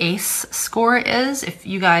person's ACE score is. If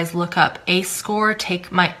you guys look up ACE score, take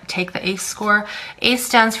the ACE score. ACE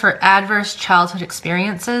stands for Adverse Childhood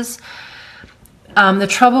Experiences. The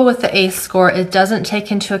trouble with the ACE score, it doesn't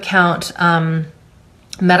take into account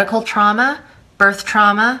medical trauma, birth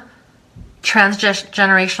trauma,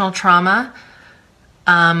 transgenerational trauma.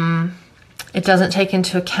 It doesn't take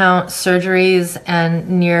into account surgeries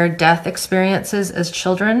and near-death experiences as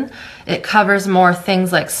children. It covers more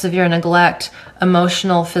things like severe neglect,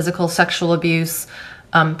 emotional, physical, sexual abuse,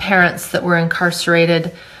 parents that were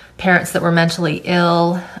incarcerated, parents that were mentally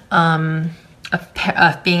ill,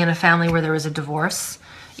 being in a family where there was a divorce.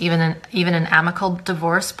 Even an amicable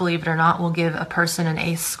divorce, believe it or not, will give a person an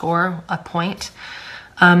ACE score, a point.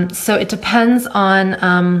 So it depends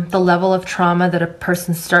on the level of trauma that a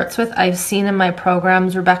person starts with. I've seen in my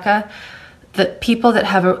programs, Rebecca, that people that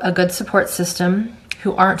have a good support system,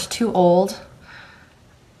 who aren't too old,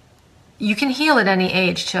 you can heal at any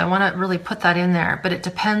age too. I want to really put that in there, but it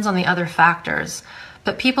depends on the other factors.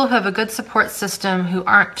 But people who have a good support system, who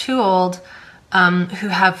aren't too old, who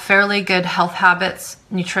have fairly good health habits,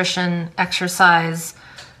 nutrition, exercise,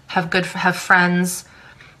 have friends,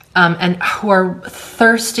 and who are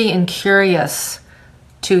thirsty and curious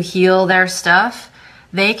to heal their stuff,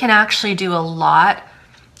 they can actually do a lot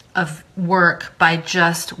of work by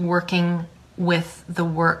just working with the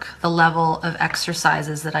level of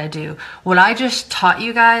exercises that I do. What I just taught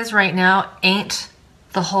you guys right now ain't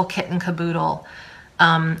the whole kit and caboodle.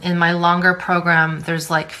 In my longer program, there's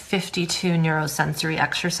like 52 neurosensory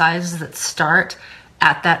exercises that start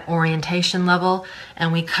at that orientation level,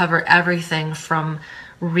 and we cover everything from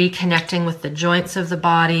reconnecting with the joints of the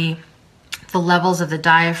body, the levels of the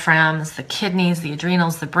diaphragms, the kidneys, the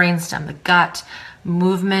adrenals, the brainstem, the gut,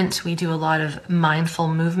 movement. We do a lot of mindful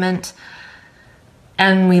movement,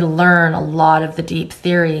 and we learn a lot of the deep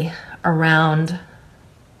theory around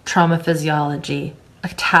trauma physiology,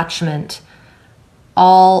 attachment,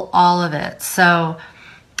 all of it. So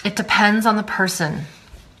it depends on the person.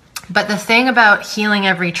 But the thing about healing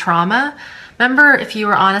every trauma, remember if you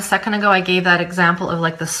were on a second ago, I gave that example of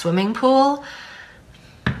like the swimming pool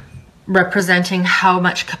representing how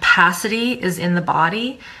much capacity is in the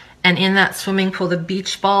body. And in that swimming pool, the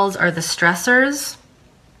beach balls are the stressors.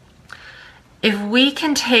 If we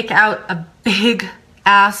can take out a big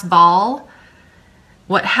ass ball,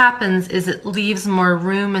 what happens is it leaves more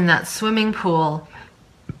room in that swimming pool.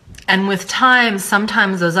 And with time,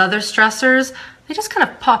 sometimes those other stressors, they just kind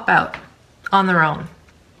of pop out on their own.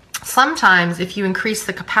 Sometimes if you increase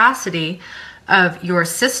the capacity of your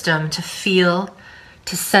system to feel,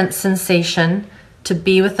 to sense sensation, to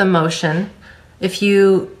be with emotion, if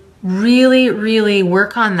you really, really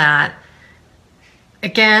work on that,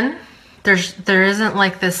 again, there isn't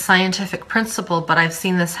like this scientific principle, but I've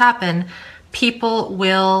seen this happen. People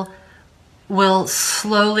will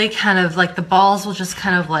slowly kind of like the balls will just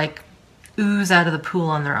kind of like ooze out of the pool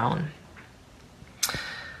on their own.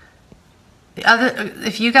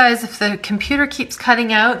 If the computer keeps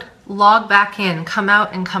cutting out, log back in, come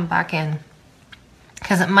out and come back in.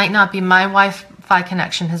 Because it might not be, my Wi-Fi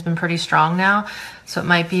connection has been pretty strong now, so it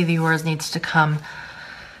might be that yours needs to come.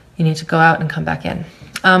 You need to go out and come back in.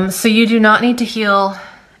 So you do not need to heal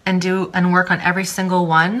and work on every single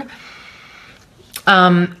one.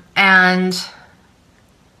 And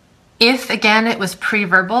if, again, it was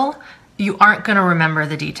pre-verbal, you aren't going to remember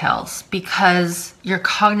the details because your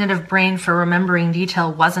cognitive brain for remembering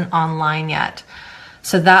detail wasn't online yet.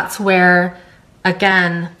 So that's where,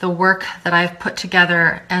 again, the work that I've put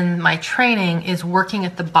together and my training is working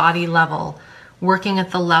at the body level, working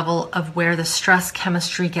at the level of where the stress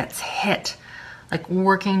chemistry gets hit, like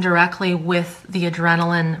working directly with the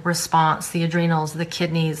adrenaline response, the adrenals, the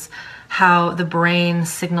kidneys, how the brain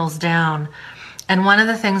signals down. And one of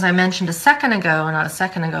the things I mentioned a second ago, or not a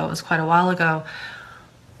second ago, it was quite a while ago,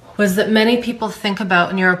 was that many people think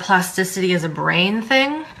about neuroplasticity as a brain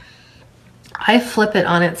thing. I flip it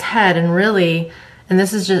on its head, and really, and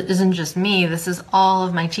this isn't just me, this is all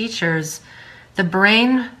of my teachers, the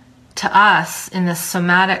brain to us in this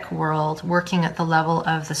somatic world, working at the level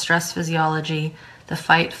of the stress physiology, the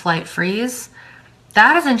fight, flight, freeze,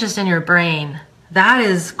 that isn't just in your brain. That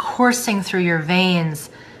is coursing through your veins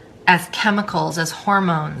as chemicals, as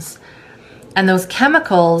hormones. And those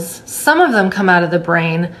chemicals, some of them come out of the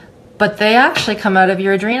brain, but they actually come out of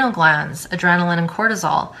your adrenal glands, adrenaline and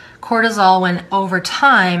cortisol. Cortisol, when over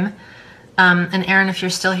time, and Erin, if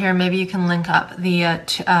you're still here, maybe you can link up the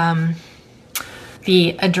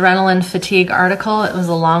adrenaline fatigue article. It was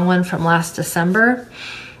a long one from last December.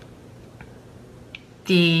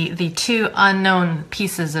 the two unknown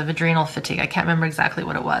pieces of adrenal fatigue. I can't remember exactly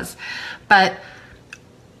what it was, but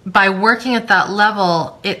by working at that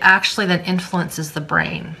level, it actually then influences the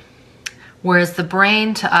brain. Whereas the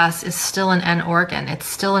brain to us is still an organ. It's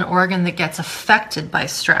still an organ that gets affected by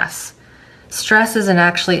stress. Stress isn't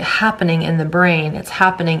actually happening in the brain, it's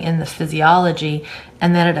happening in the physiology,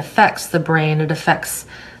 and then it affects the brain, it affects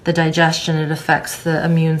the digestion, it affects the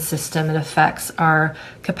immune system, it affects our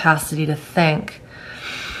capacity to think.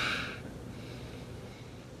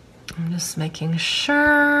 I'm just making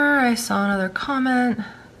sure I saw another comment.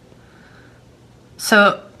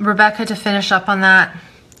 So Rebecca, to finish up on that,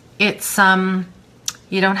 it's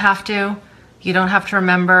you don't have to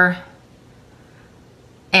remember,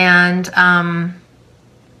 and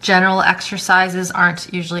general exercises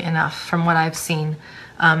aren't usually enough from what I've seen,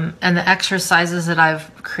 and the exercises that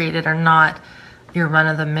I've created are not your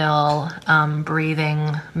run-of-the-mill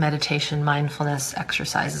breathing, meditation, mindfulness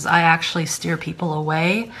exercises. I actually steer people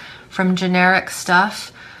away from generic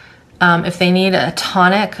stuff. If they need a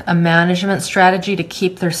tonic, a management strategy to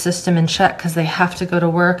keep their system in check because they have to go to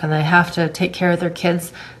work and they have to take care of their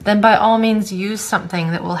kids, then by all means use something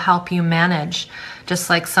that will help you manage. Just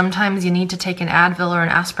like sometimes you need to take an Advil or an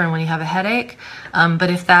aspirin when you have a headache. But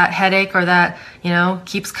if that headache or that,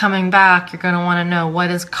 keeps coming back, you're going to want to know what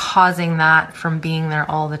is causing that from being there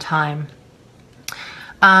all the time.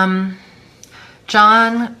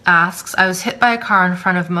 John asks, I was hit by a car in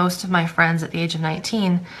front of most of my friends at the age of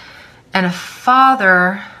 19. And a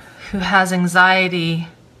father who has anxiety,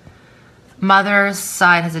 mother's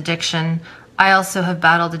side has addiction. I also have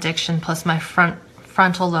battled addiction, plus my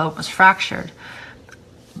frontal lobe was fractured.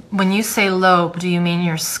 When you say lobe, do you mean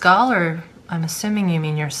your skull, or I'm assuming you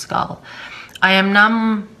mean your skull? I am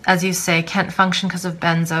numb, as you say, can't function because of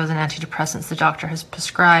benzos and antidepressants the doctor has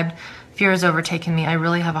prescribed. Fear has overtaken me. I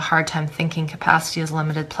really have a hard time thinking. Capacity is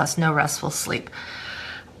limited, plus no restful sleep.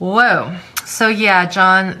 Whoa. So yeah,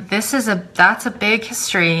 John, that's a big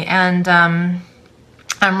history, and I'm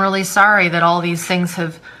really sorry that all these things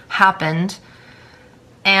have happened.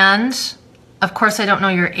 And of course, I don't know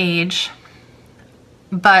your age,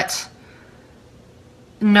 but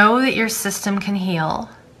know that your system can heal.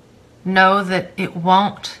 Know that it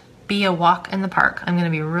won't be a walk in the park. I'm going to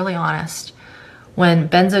be really honest. When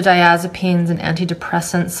benzodiazepines and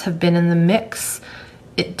antidepressants have been in the mix,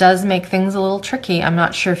 it does make things a little tricky. I'm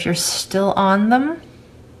not sure if you're still on them.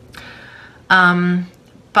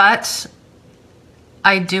 But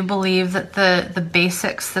I do believe that the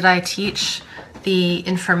basics that I teach, the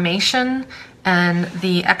information and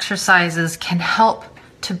the exercises can help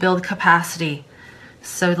to build capacity.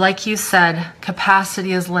 So like you said,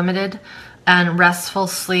 capacity is limited and restful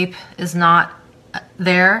sleep is not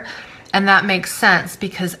there. And that makes sense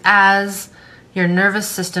because as your nervous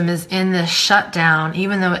system is in this shutdown,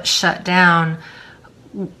 even though it's shut down,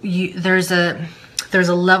 there's a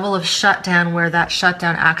level of shutdown where that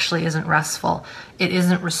shutdown actually isn't restful. It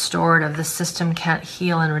isn't restorative. The system can't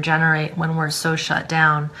heal and regenerate when we're so shut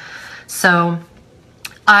down. So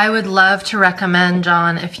I would love to recommend,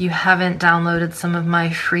 John, if you haven't downloaded some of my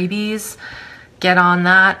freebies, get on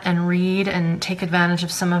that and read and take advantage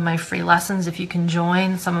of some of my free lessons. If you can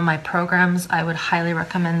join some of my programs, I would highly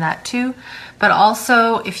recommend that too. But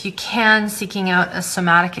also, if you can, seeking out a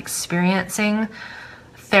somatic experiencing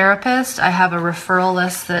therapist. I have a referral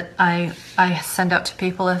list that I send out to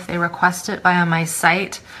people if they request it via my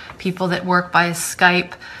site. People that work by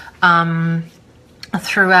Skype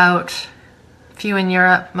throughout, a few in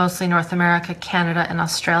Europe, mostly North America, Canada, and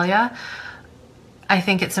Australia. I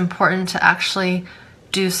think it's important to actually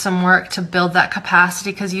do some work to build that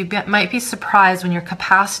capacity, because you might be surprised when your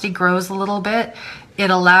capacity grows a little bit, it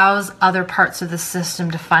allows other parts of the system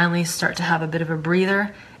to finally start to have a bit of a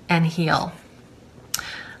breather and heal.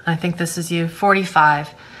 I think this is you, 45.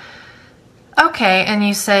 Okay, and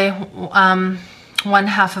you say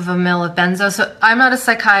 1/2 of a mil of benzo. So I'm not a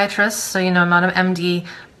psychiatrist, so I'm not an MD,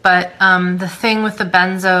 but the thing with the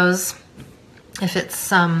benzos, if it's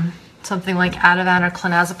something like Ativan or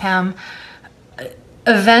clonazepam,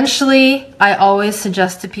 eventually I always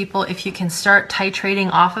suggest to people, if you can start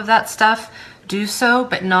titrating off of that stuff, do so,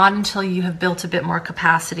 but not until you have built a bit more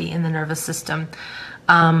capacity in the nervous system.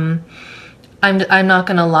 I'm not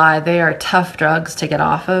going to lie, they are tough drugs to get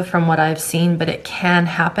off of from what I've seen, but it can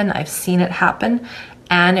happen. I've seen it happen,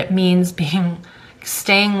 and it means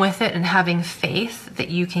staying with it and having faith that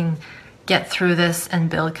you can get through this and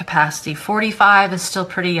build capacity. 45 is still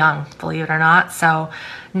pretty young, believe it or not. So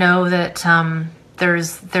know that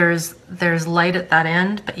there's light at that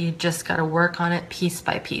end, but you just got to work on it piece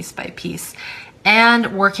by piece by piece.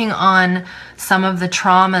 and working on some of the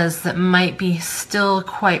traumas that might be still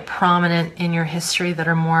quite prominent in your history that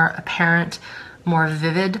are more apparent, more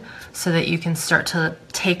vivid, so that you can start to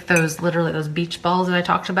take those, literally those beach balls that I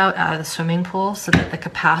talked about, out of the swimming pool so that the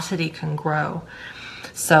capacity can grow.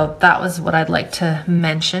 So that was what I'd like to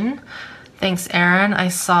mention. Thanks, Erin. I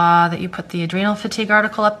saw that you put the adrenal fatigue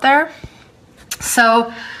article up there.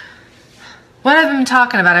 So what I've been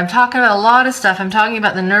talking about, I'm talking about a lot of stuff. I'm talking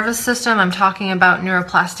about the nervous system. I'm talking about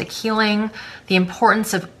neuroplastic healing, the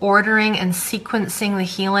importance of ordering and sequencing the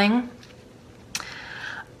healing.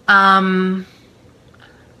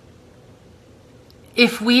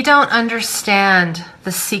 If we don't understand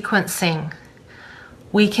the sequencing,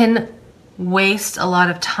 we can waste a lot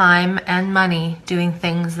of time and money doing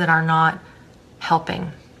things that are not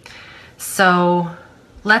helping. So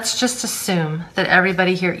let's just assume that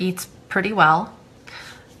everybody here eats pretty well.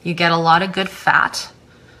 You get a lot of good fat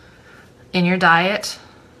in your diet,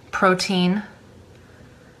 protein.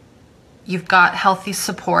 You've got healthy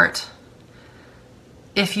support.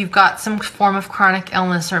 If you've got some form of chronic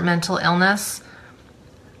illness or mental illness,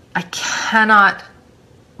 I cannot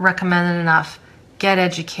recommend it enough. Get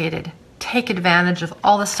educated. Take advantage of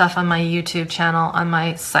all the stuff on my YouTube channel, on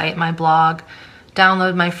my site, my blog.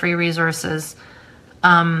 Download my free resources.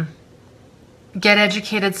 Get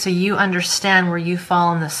educated so you understand where you fall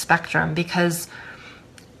on the spectrum, because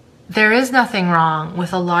there is nothing wrong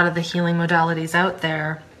with a lot of the healing modalities out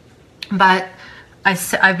there. But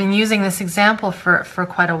I've been using this example for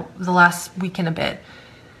the last week and a bit.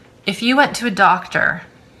 If you went to a doctor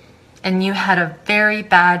and you had a very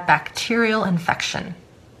bad bacterial infection,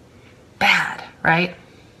 bad, right?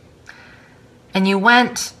 And you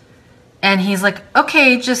went and he's like,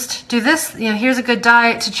 okay, just do this. You know, here's a good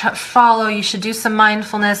diet to follow. You should do some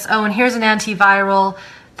mindfulness. Oh, and here's an antiviral.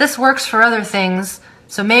 This works for other things,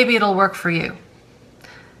 so maybe it'll work for you.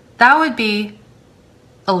 That would be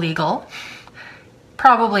illegal.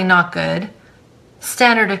 Probably not good.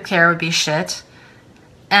 Standard of care would be shit.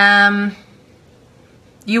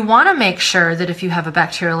 You want to make sure that if you have a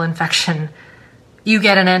bacterial infection, you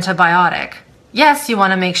get an antibiotic. Yes, you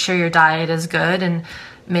want to make sure your diet is good, and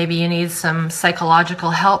maybe you need some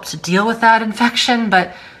psychological help to deal with that infection,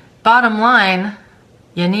 but bottom line,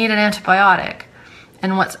 you need an antibiotic.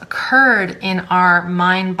 And what's occurred in our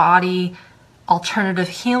mind-body alternative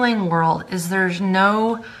healing world is there's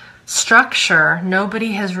no structure.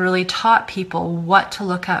 Nobody has really taught people what to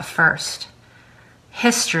look at first.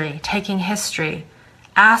 History, taking history,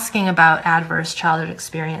 asking about adverse childhood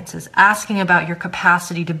experiences, asking about your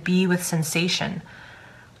capacity to be with sensation.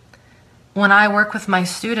 When I work with my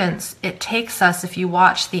students, it takes us, if you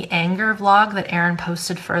watch the anger vlog that Erin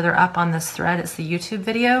posted further up on this thread, it's the YouTube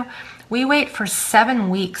video, we wait for 7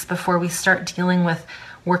 weeks before we start dealing with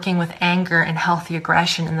working with anger and healthy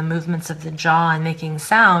aggression and the movements of the jaw and making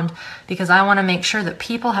sound, because I want to make sure that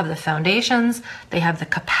people have the foundations, they have the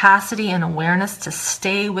capacity and awareness to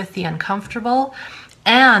stay with the uncomfortable,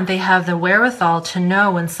 and they have the wherewithal to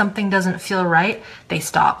know when something doesn't feel right, they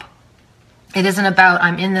stop. It isn't about,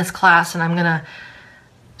 I'm in this class and I'm going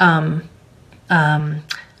to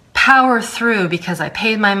power through because I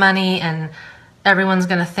paid my money and everyone's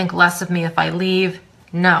going to think less of me if I leave.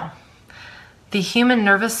 No. The human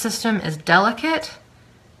nervous system is delicate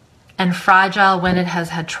and fragile when it has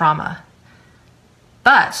had trauma.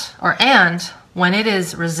 And when it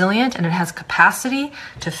is resilient and it has capacity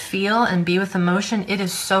to feel and be with emotion, it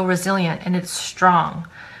is so resilient and it's strong.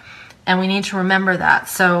 And we need to remember that.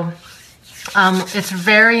 So it's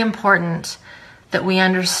very important that we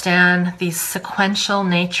understand the sequential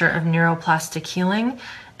nature of neuroplastic healing.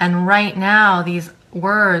 And right now, these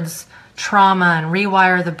words, trauma and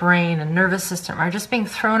rewire the brain and nervous system, are just being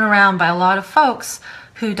thrown around by a lot of folks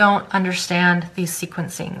who don't understand these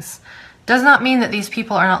sequencings. Does not mean that these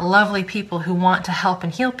people are not lovely people who want to help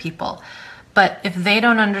and heal people. But if they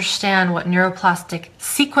don't understand what neuroplastic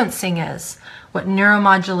sequencing is, what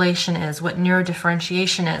neuromodulation is, what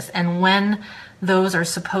neurodifferentiation is, and when those are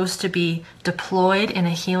supposed to be deployed in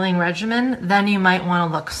a healing regimen, then you might want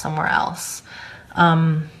to look somewhere else.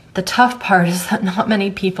 The tough part is that not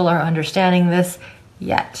many people are understanding this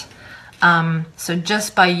yet. So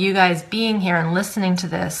just by you guys being here and listening to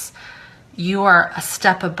this, you are a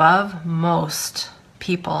step above most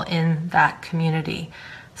people in that community,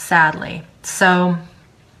 sadly. So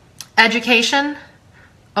education,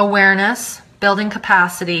 awareness, building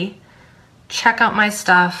capacity, check out my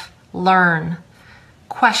stuff, learn,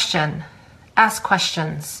 question, ask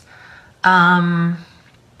questions. And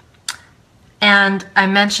I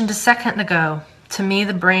mentioned a second ago, to me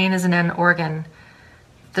the brain is an end organ.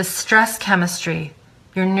 The stress chemistry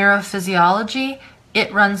your neurophysiology,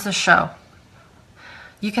 it runs the show.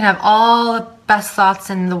 You can have all the best thoughts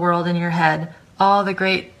in the world in your head, all the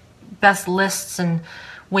great best lists and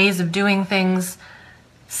ways of doing things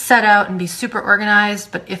set out and be super organized,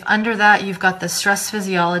 but if under that you've got the stress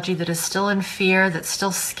physiology that is still in fear, that's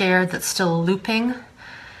still scared, that's still looping,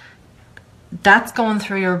 that's going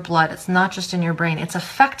through your blood. It's not just in your brain, it's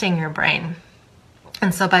affecting your brain.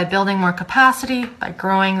 And so by building more capacity, by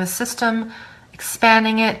growing the system,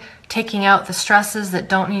 expanding it, taking out the stresses that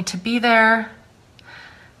don't need to be there,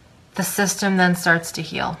 the system then starts to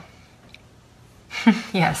heal.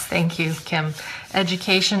 Yes, thank you, Kim.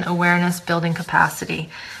 Education, awareness, building capacity.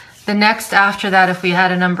 The next after that, if we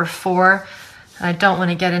had a number 4, and I don't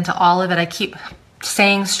want to get into all of it, I keep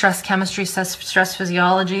saying stress chemistry, stress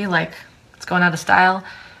physiology, like it's going out of style.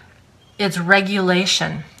 It's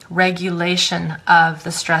regulation of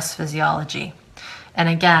the stress physiology. And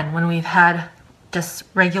again, when we've had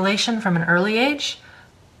dysregulation from an early age,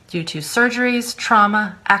 due to surgeries,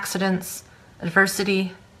 trauma, accidents,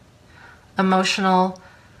 adversity, emotional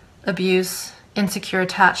abuse, insecure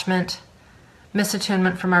attachment,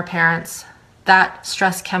 misattunement from our parents, that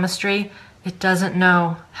stress chemistry, it doesn't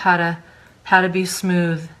know how to be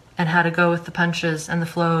smooth and how to go with the punches and the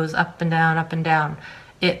flows up and down, up and down.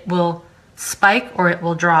 It will spike or it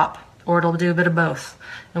will drop, or it'll do a bit of both.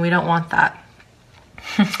 And we don't want that.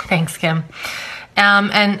 Thanks, Kim.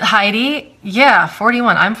 And Heidi, yeah,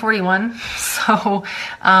 41. I'm 41. So,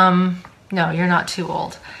 no, you're not too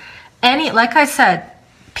old. Like I said,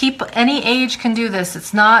 people, any age can do this.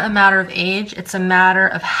 It's not a matter of age. It's a matter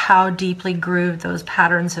of how deeply grooved those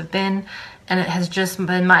patterns have been. And it has just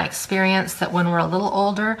been my experience that when we're a little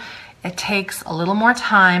older, it takes a little more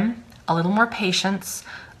time, a little more patience,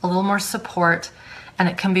 a little more support, and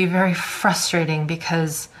it can be very frustrating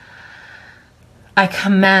because I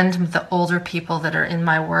commend the older people that are in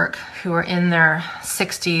my work who are in their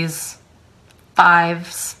 60s,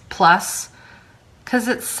 5s plus, because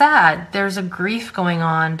it's sad. There's a grief going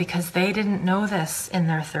on because they didn't know this in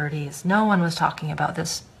their 30s. No one was talking about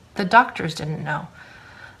this. The doctors didn't know.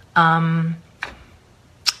 And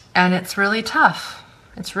it's really tough.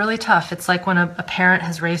 It's really tough. It's like when a parent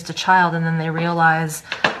has raised a child and then they realize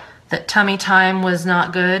that tummy time was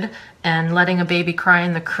not good and letting a baby cry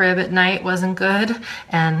in the crib at night wasn't good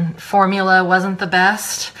and formula wasn't the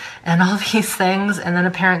best and all these things. And then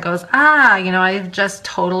a parent goes, I've just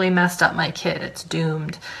totally messed up my kid. It's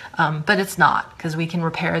doomed. But it's not, because we can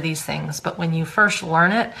repair these things. But when you first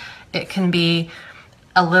learn it, it can be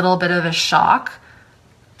a little bit of a shock.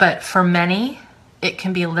 But for many, it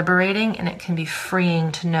can be liberating and it can be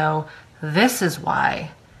freeing to know this is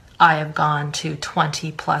why I have gone to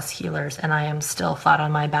 20 plus healers and I am still flat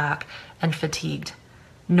on my back and fatigued.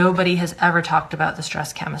 Nobody has ever talked about the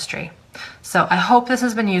stress chemistry. So I hope this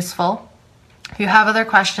has been useful. If you have other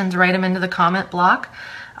questions, write them into the comment block.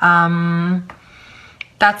 That's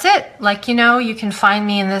it. You can find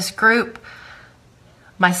me in this group.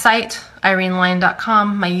 My site,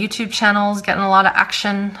 IreneLyon.com, my YouTube channel is getting a lot of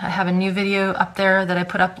action. I have a new video up there that I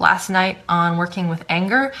put up last night on working with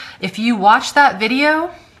anger. If you watch that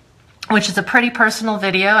video, which is a pretty personal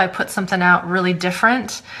video, I put something out really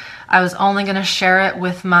different. I was only going to share it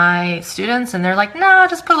with my students and they're like, no,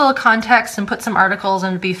 just put a little context and put some articles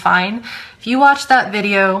and it'll be fine. If you watch that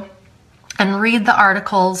video and read the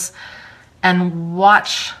articles and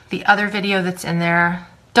watch the other video that's in there,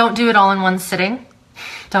 don't do it all in one sitting.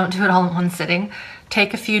 Don't do it all in one sitting.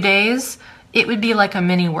 Take a few days. It would be like a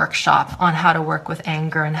mini workshop on how to work with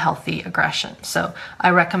anger and healthy aggression. So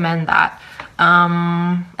I recommend that.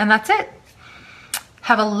 And that's it.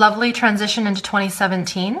 Have a lovely transition into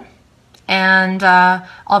 2017. And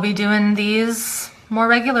I'll be doing these more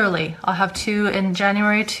regularly. I'll have 2 in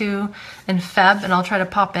January, 2 in Feb, and I'll try to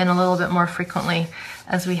pop in a little bit more frequently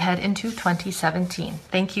as we head into 2017.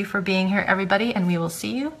 Thank you for being here, everybody, and we will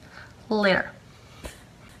see you later.